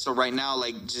so good. So right now,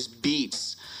 like, just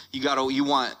beats, you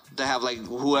want to have like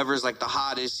whoever's like the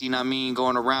hottest, you know what I mean,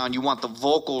 going around. You want the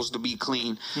vocals to be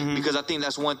clean, because I think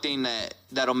that's one thing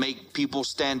that'll make people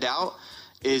stand out.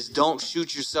 Is don't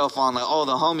shoot yourself on like, oh,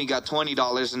 the homie got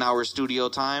 $20 an hour studio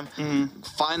time.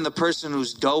 Find the person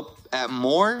who's dope at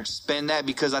more, spend that,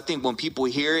 because I think when people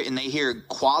hear it and they hear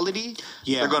quality,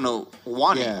 they're gonna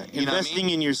want it. You investing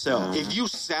in yourself. If you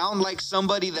sound like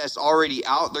somebody that's already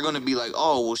out, they're gonna be like,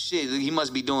 oh, well, shit, he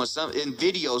must be doing something. In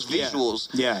visuals.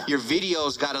 Yeah. Your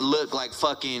videos gotta look like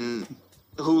fucking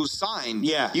who's signed.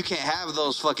 Yeah. You can't have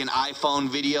those fucking iPhone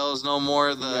videos no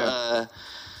more.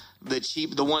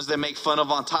 The ones that make fun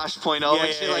of on Tosh.0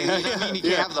 and shit. Like, you know what I mean?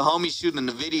 You can't have the homies shooting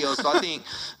the video. So I think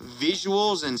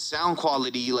visuals and sound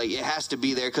quality, like, it has to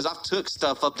be there. Because I've took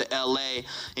stuff up to LA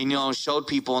and, showed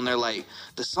people, and they're like,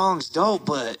 the song's dope,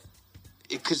 but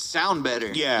it could sound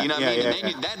better. Yeah. You know what I mean?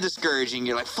 And then that discouraging.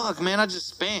 You're like, fuck, man, I just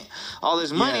spent all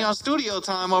this money on studio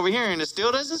time over here and it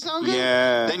still doesn't sound good.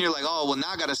 Yeah. Then you're like, oh, well, now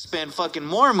I got to spend fucking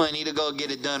more money to go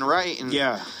get it done right. And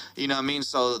you know what I mean?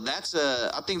 So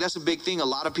I think that's a big thing a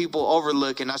lot of people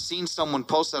overlook. And I seen someone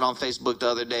post that on Facebook the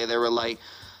other day. They were like,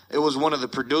 it was one of the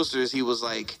producers. He was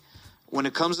like, when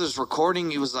it comes to this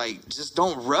recording, he was like, just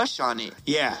don't rush on it.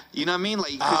 Yeah. You know what I mean?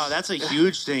 Like, that's a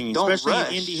huge thing,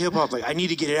 especially in indie hip hop. Like, I need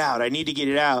to get it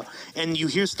out. And you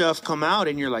hear stuff come out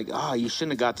and you're like, you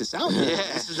shouldn't have got this out. Yeah.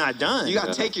 This is not done. You got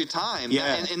to take your time.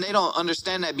 Yeah. And they don't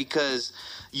understand that, because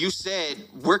you said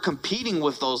we're competing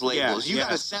with those labels. You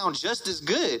got to sound just as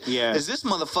good as this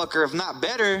motherfucker, if not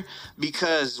better,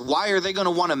 because why are they going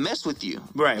to want to mess with you?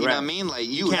 Right. You know what I mean? Like,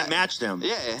 you can't match them.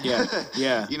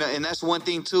 Yeah. And that's one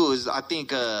thing too, is I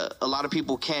think a lot of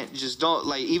people don't,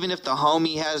 like, even if the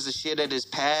homie has the shit at his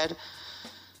pad,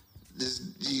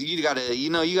 you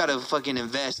gotta fucking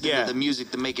invest into the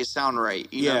music to make it sound right.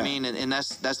 You know what I mean? And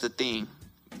that's the thing.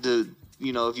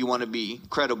 If you want to be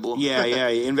credible.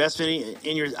 Investment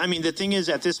in your... I mean, the thing is,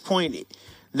 at this point,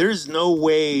 there's no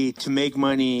way to make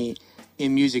money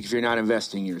in music if you're not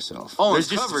investing in yourself. Oh, there's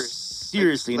just covers.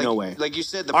 Seriously, no way. Like you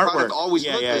said, the product always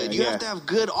look good. You have to have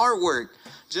good artwork.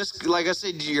 Just like I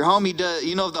said, your homie does,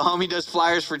 if the homie does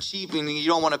flyers for cheap and you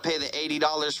don't want to pay the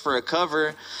 $80 for a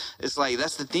cover, it's like,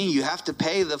 that's the thing. You have to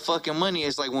pay the fucking money.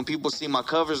 It's like when people see my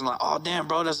covers and like, oh, damn,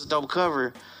 bro, that's a dope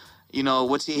cover. you know,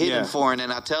 what's he hitting for? And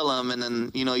then I tell him, and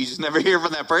then, you know, you just never hear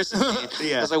from that person. I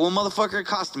was like, well, motherfucker, it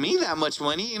cost me that much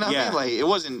money. You know what I mean? Like,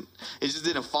 it just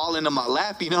didn't fall into my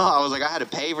lap, you know? I was like, I had to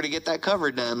pay to get that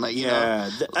cover done. Like, you know?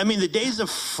 I mean, the days of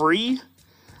free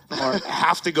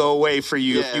have to go away for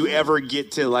you if you ever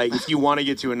get to, like, if you want to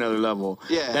get to another level.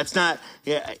 That's not,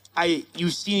 you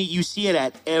see it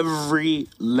at every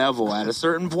level. At a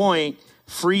certain point,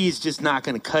 free is just not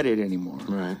going to cut it anymore.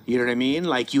 Right. You know what I mean?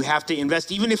 Like, you have to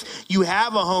invest. Even if you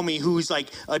have a homie who's like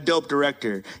a dope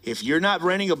director, if you're not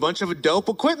renting a bunch of dope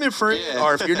equipment for it,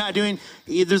 or if you're not doing,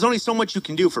 there's only so much you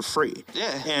can do for free.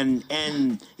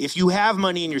 And if you have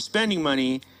money and you're spending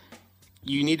money,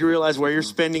 you need to realize where you're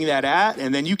spending that at,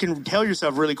 and then you can tell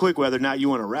yourself really quick whether or not you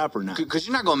want to rap or not. Because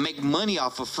you're not going to make money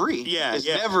off of free. It's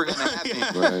never going to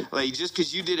happen. Like, just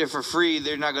because you did it for free,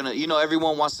 they're not going to, you know,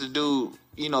 everyone wants to do,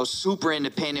 you know, super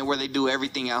independent where they do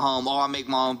everything at home. Oh, I make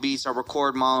my own beats, I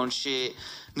record my own shit,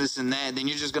 this and that. Then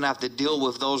you're just going to have to deal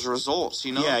with those results,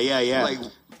 you know? Like,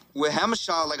 with Hammer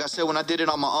Shot, like I said, when I did it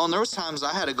on my own, there was times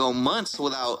I had to go months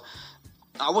without...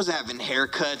 I wasn't having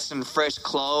haircuts and fresh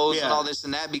clothes and all this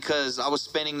and that because I was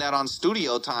spending that on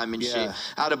studio time and shit.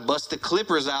 I had to bust the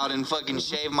clippers out and fucking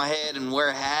shave my head and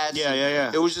wear hats.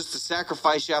 It was just a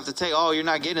sacrifice you have to take. Oh, you're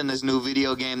not getting this new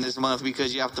video game this month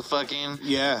because you have to fucking...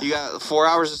 You got 4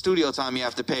 hours of studio time you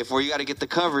have to pay for. You got to get the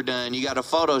cover done. You got a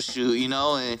photo shoot, you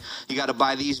know, and you got to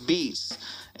buy these beats.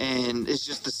 And it's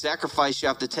just the sacrifice you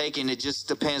have to take, and it just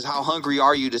depends how hungry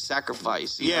are you to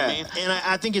sacrifice. You know what I mean? And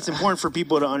I think it's important for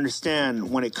people to understand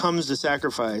when it comes to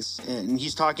sacrifice, and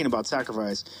he's talking about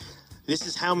sacrifice, this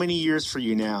is how many years for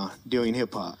you now doing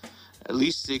hip-hop? At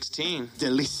least 16.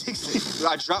 At least 16.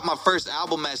 I dropped my first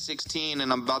album at 16,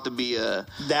 and I'm about to be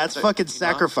That's fucking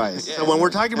sacrifice. So when we're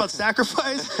talking about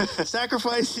sacrifice,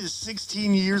 sacrifice is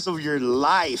 16 years of your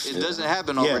life. It doesn't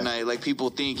happen overnight like people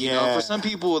think, you know. For some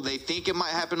people, they think it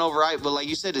might happen overnight, but like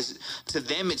you said, to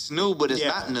them it's new, but it's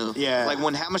not new. Like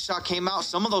when Hammer Shot came out,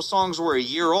 some of those songs were a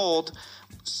year old.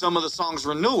 Some of the songs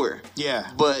were newer.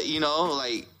 But, you know,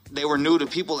 like... they were new to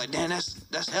people, like, damn,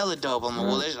 that's hella dope. I'm like,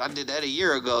 well, I did that a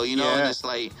year ago, you know, and it's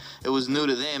like, it was new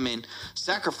to them. And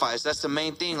sacrifice, that's the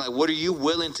main thing. Like, what are you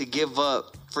willing to give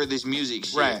up for this music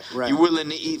shit? Right. You're willing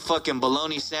to eat fucking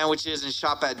bologna sandwiches and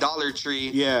shop at Dollar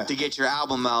Tree to get your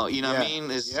album out, you know what I mean?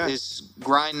 It's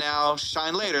grind now,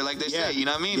 shine later, like they say, you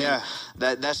know what I mean?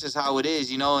 That's just how it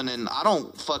is, you know. And then I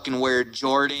don't fucking wear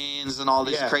Jordans and all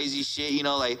this crazy shit, you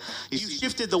know, like... You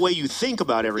shifted the way you think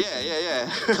about everything.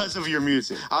 Because of your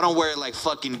music. I don't wear like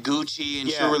fucking Gucci and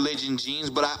True Religion jeans,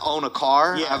 but I own a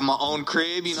car. I have my own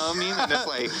crib, you know what I mean? And it's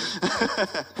like...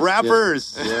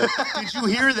 Rappers, did you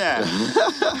hear that?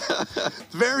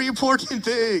 Very important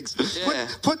things.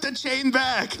 Put the chain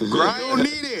back. Grind, you don't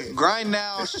need it. Grind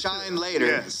now, shine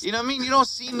later. You know what I mean? You don't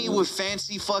see me with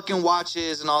fancy fucking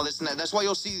watches and all this and that. That's why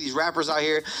you'll see these rappers out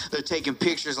here, they're taking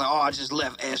pictures like, oh, I just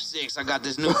left F6. I got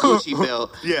this new Gucci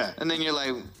belt. And then you're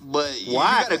like, but you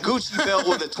got a Gucci belt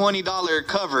with a $20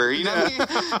 cover. You know what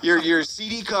I mean? Your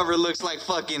CD cover looks like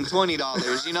fucking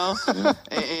 $20, you know?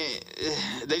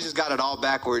 And they just got it all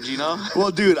backwards, you know?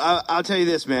 Well, dude, I'll tell you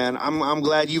this, man. I'm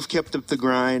glad you've kept up the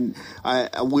grind.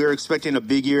 We're expecting a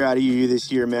big year out of you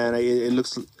this year, man. It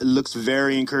looks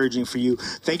very encouraging for you.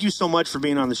 Thank you so much for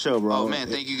being on the show, bro. Oh, man,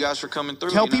 thank you guys for coming through.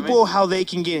 Tell people how they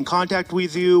can get in contact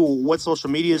with you, what social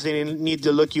medias they need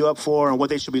to look you up for, and what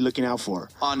they should be looking out for.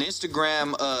 On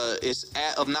Instagram, it's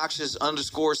at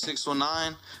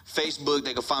obnoxious_619. Facebook,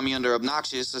 they can find me under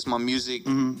Obnoxious. That's my music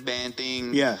band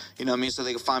thing. You know what I mean? So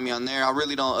they can find me on there. I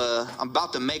really don't... I'm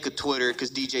about to make a Twitter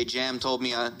because DJ Jam told me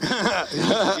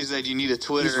he said, you need a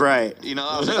Twitter. He's right. You know,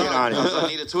 I was like, I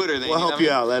need a Twitter then. We'll help you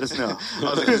out. Let us know.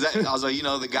 I was like, you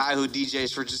know, the guy who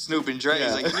DJs for Snoop and Dre.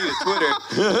 He's like, you need a Twitter.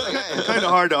 Like, hey, kind of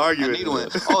hard to argue. I need one.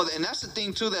 Oh, and that's the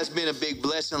thing, too, that's been a big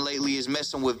blessing lately is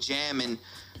messing with Jam and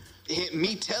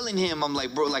me telling him, I'm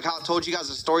like, bro, like how I told you guys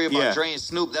a story about Dre and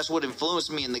Snoop, that's what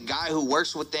influenced me. And the guy who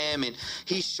works with them, and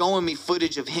he's showing me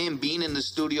footage of him being in the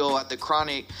studio at the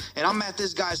Chronic, and I'm at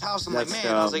this guy's house. I'm like,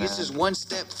 man, I was like, it's just one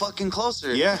step fucking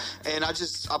closer. And I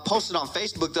posted on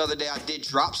Facebook the other day, I did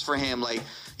drops for him, like,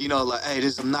 you know, like, hey,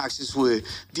 this is Obnoxious with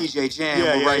DJ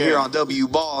Jam right here on W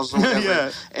Balls or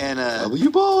whatever. And W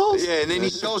Balls. And then he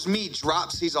shows me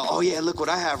drops. He's like, oh yeah, look what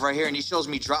I have right here. And he shows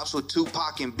me drops with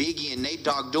Tupac and Biggie and Nate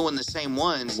Dogg doing the same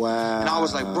ones. Wow. And I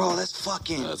was like, bro, that's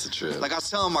a trip. Like I was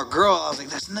telling my girl, I was like,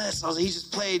 that's nuts. I was like, he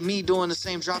just played me doing the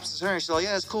same drops as her. And she's like,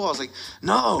 yeah, that's cool. I was like,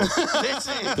 no,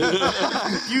 listen.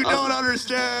 You don't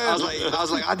understand. I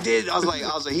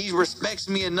was like, he respects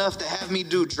me enough to have me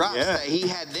do drops that he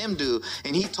had them do.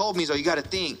 And he told me, so you got to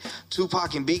think,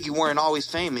 Tupac and Biggie weren't always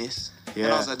famous. Yeah.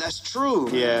 And I was like, that's true.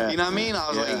 Yeah. You know what I mean? I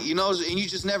was like, you know, and you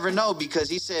just never know, because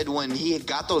he said when he had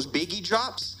got those Biggie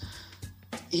drops,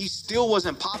 he still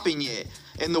wasn't popping yet.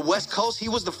 In the West Coast, he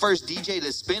was the first DJ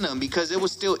to spin them because it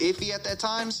was still iffy at that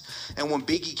times. And when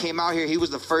Biggie came out here, he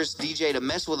was the first DJ to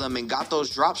mess with him and got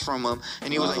those drops from him.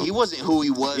 And he was like, he wasn't who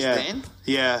he was then.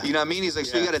 Yeah. You know what I mean? He's like,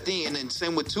 so you got to think. And then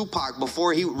same with Tupac.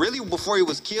 Before he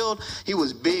was killed, he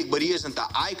was big, but he isn't the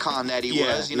icon that he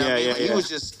was. You know what I mean? Like, he was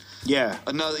just... Yeah,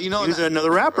 another, you know, he was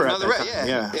another rapper. Another rapper,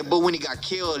 yeah. But when he got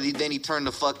killed, then he turned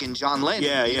to fucking John Lennon.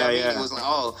 Yeah, you know what I mean? He was like,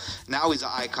 oh, now he's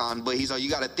an icon. But he's like, you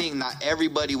got to think, not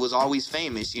everybody was always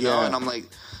famous, you know. And I'm like,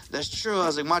 that's true. I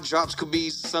was like, my drops could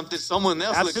be something someone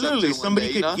else. Absolutely, looks up to somebody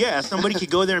day, could. You know? Somebody could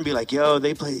go there and be like, yo,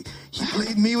 he played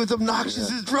me with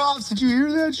Obnoxious's drops. Did you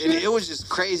hear that shit? And it was just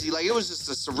crazy. Like, it was just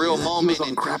a surreal moment. He was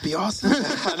on Crappy Awesome.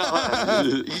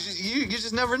 you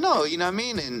just never know. You know what I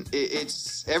mean? And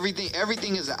it's everything.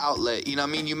 Everything is an outlet. You know what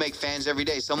I mean? You make fans every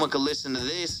day. Someone could listen to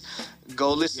this,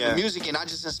 go listen to music, and I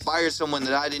just inspired someone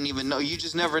that I didn't even know. You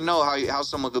just never know how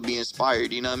someone could be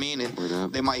inspired. You know what I mean?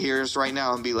 And they might hear us right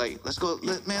now and be like, let's go,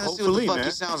 let's see what the fuck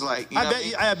he sounds like. You know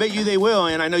I bet you they will.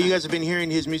 And I know you guys have been hearing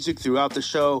his music throughout the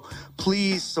show.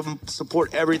 Please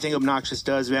support everything Obnoxious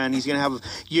does, man. He's gonna have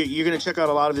you're gonna check out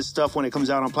a lot of his stuff when it comes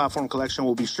out on Platform Collection.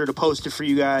 We'll be sure to post it for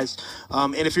you guys.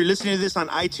 And if you're listening to this on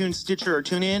iTunes, Stitcher, or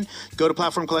TuneIn, go to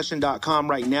platformcollection.com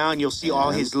right now, and you'll see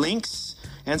all his links.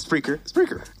 And Spreaker.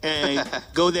 And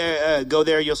go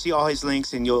there. You'll see all his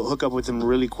links, and you'll hook up with him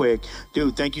really quick.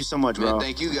 Dude, thank you so much, bro. Man,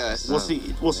 thank you guys. We'll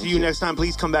see you next time.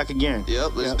 Please come back again.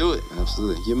 Yep, let's do it.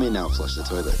 Absolutely. You may now flush the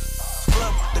toilet.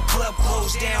 The club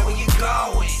closed down where you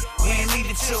going. We ain't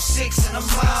leaving till 6 in the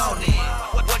morning.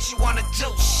 What you wanna do?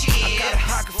 Shit. I got a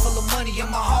pocket full of money and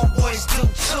my homeboys do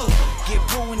too. Get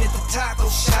ruined at the taco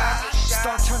shop.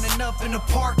 Start turning up in the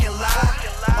parking lot.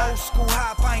 Old school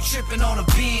hop, I ain't tripping on the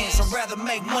Benz. I'd rather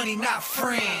make money, not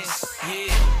friends.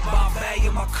 Yeah, Bombay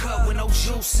in my cup with no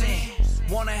juice in.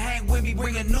 Wanna hang with me,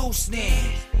 bring a noose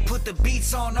in. Put the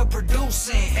beats on, no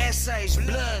producing. Essays,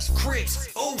 Bloods, Crips,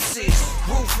 Oopsies,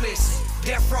 Ruthless.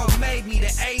 Death Row made me the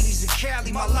 80s in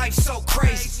Cali, my life so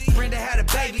crazy. Brenda had a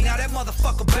baby, now that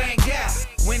motherfucker banged out.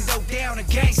 Window down and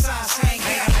gang signs hang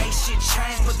out. Ain't shit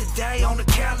changed but the day on the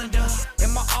calendar.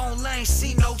 In my own lane,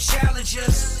 see no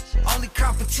challengers. Only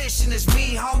competition is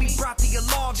me, homie. Brought the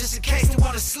alarm just in case they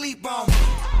wanna sleep on me.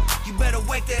 You better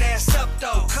wake that ass up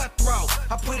though, cutthroat.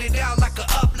 I put it out like an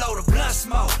upload of blood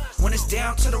smoke. When it's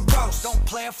down to the roast, don't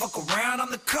play and fuck around, I'm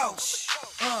the coach.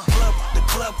 The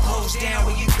club closed down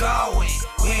where you going.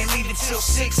 We ain't leaving till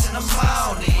 6 in the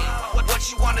morning.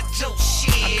 What you wanna do?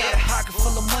 Shit. I got a pocket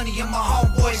full of money and my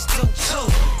homeboys do too.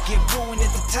 Get ruined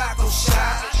at the taco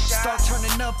shop. Start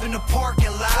turning up in the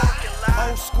parking lot.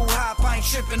 Old school hop, I ain't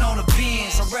tripping on the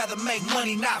Benz. I'd rather make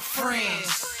money, not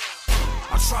friends.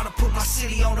 I'm trying to put my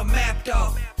city on the map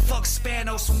though. Fuck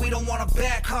Spanos and we don't wanna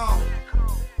back home.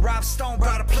 Rob Stone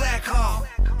brought a plaque home,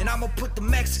 and I'ma put the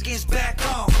Mexicans back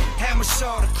on.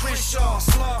 Hammershaw, the Crenshaw,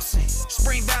 Slauson,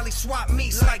 Spring Valley swap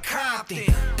meets like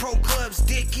Compton. Pro clubs,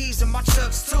 Dickies, and my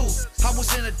chucks too. I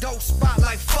was in a dope spot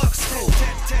like fuck school.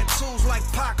 Tattoos like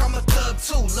Pac, I'm a thug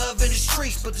too. Love in the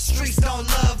streets, but the streets don't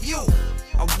love you.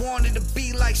 I wanted to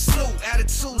be like Snoop,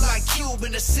 attitude like Cube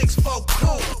in the 6'4"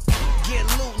 cool. Get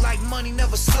loot like money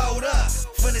never slowed up.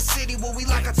 From the city where we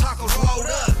like our tacos rolled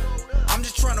up. I'm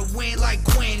just trying to win like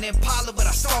Gwen and Paula, but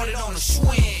I started on a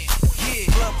swing. Yeah,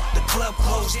 the club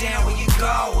closed down where you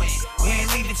going. We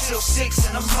ain't leaving till 6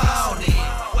 in the morning.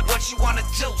 What you wanna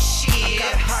do? Shit. I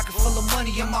got a pocket full of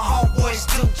money and my homeboys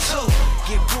do too.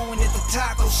 Get ruined at the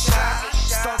taco shop.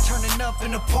 Start turning up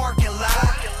in the parking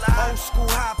lot. Old school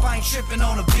hop, I ain't tripping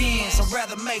on the Benz. I'd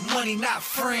rather make money, not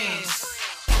friends.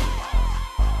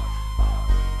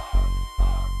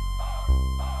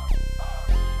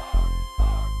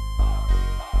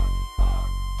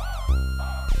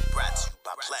 Brought to you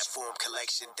by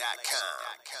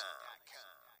PlatformCollection.com.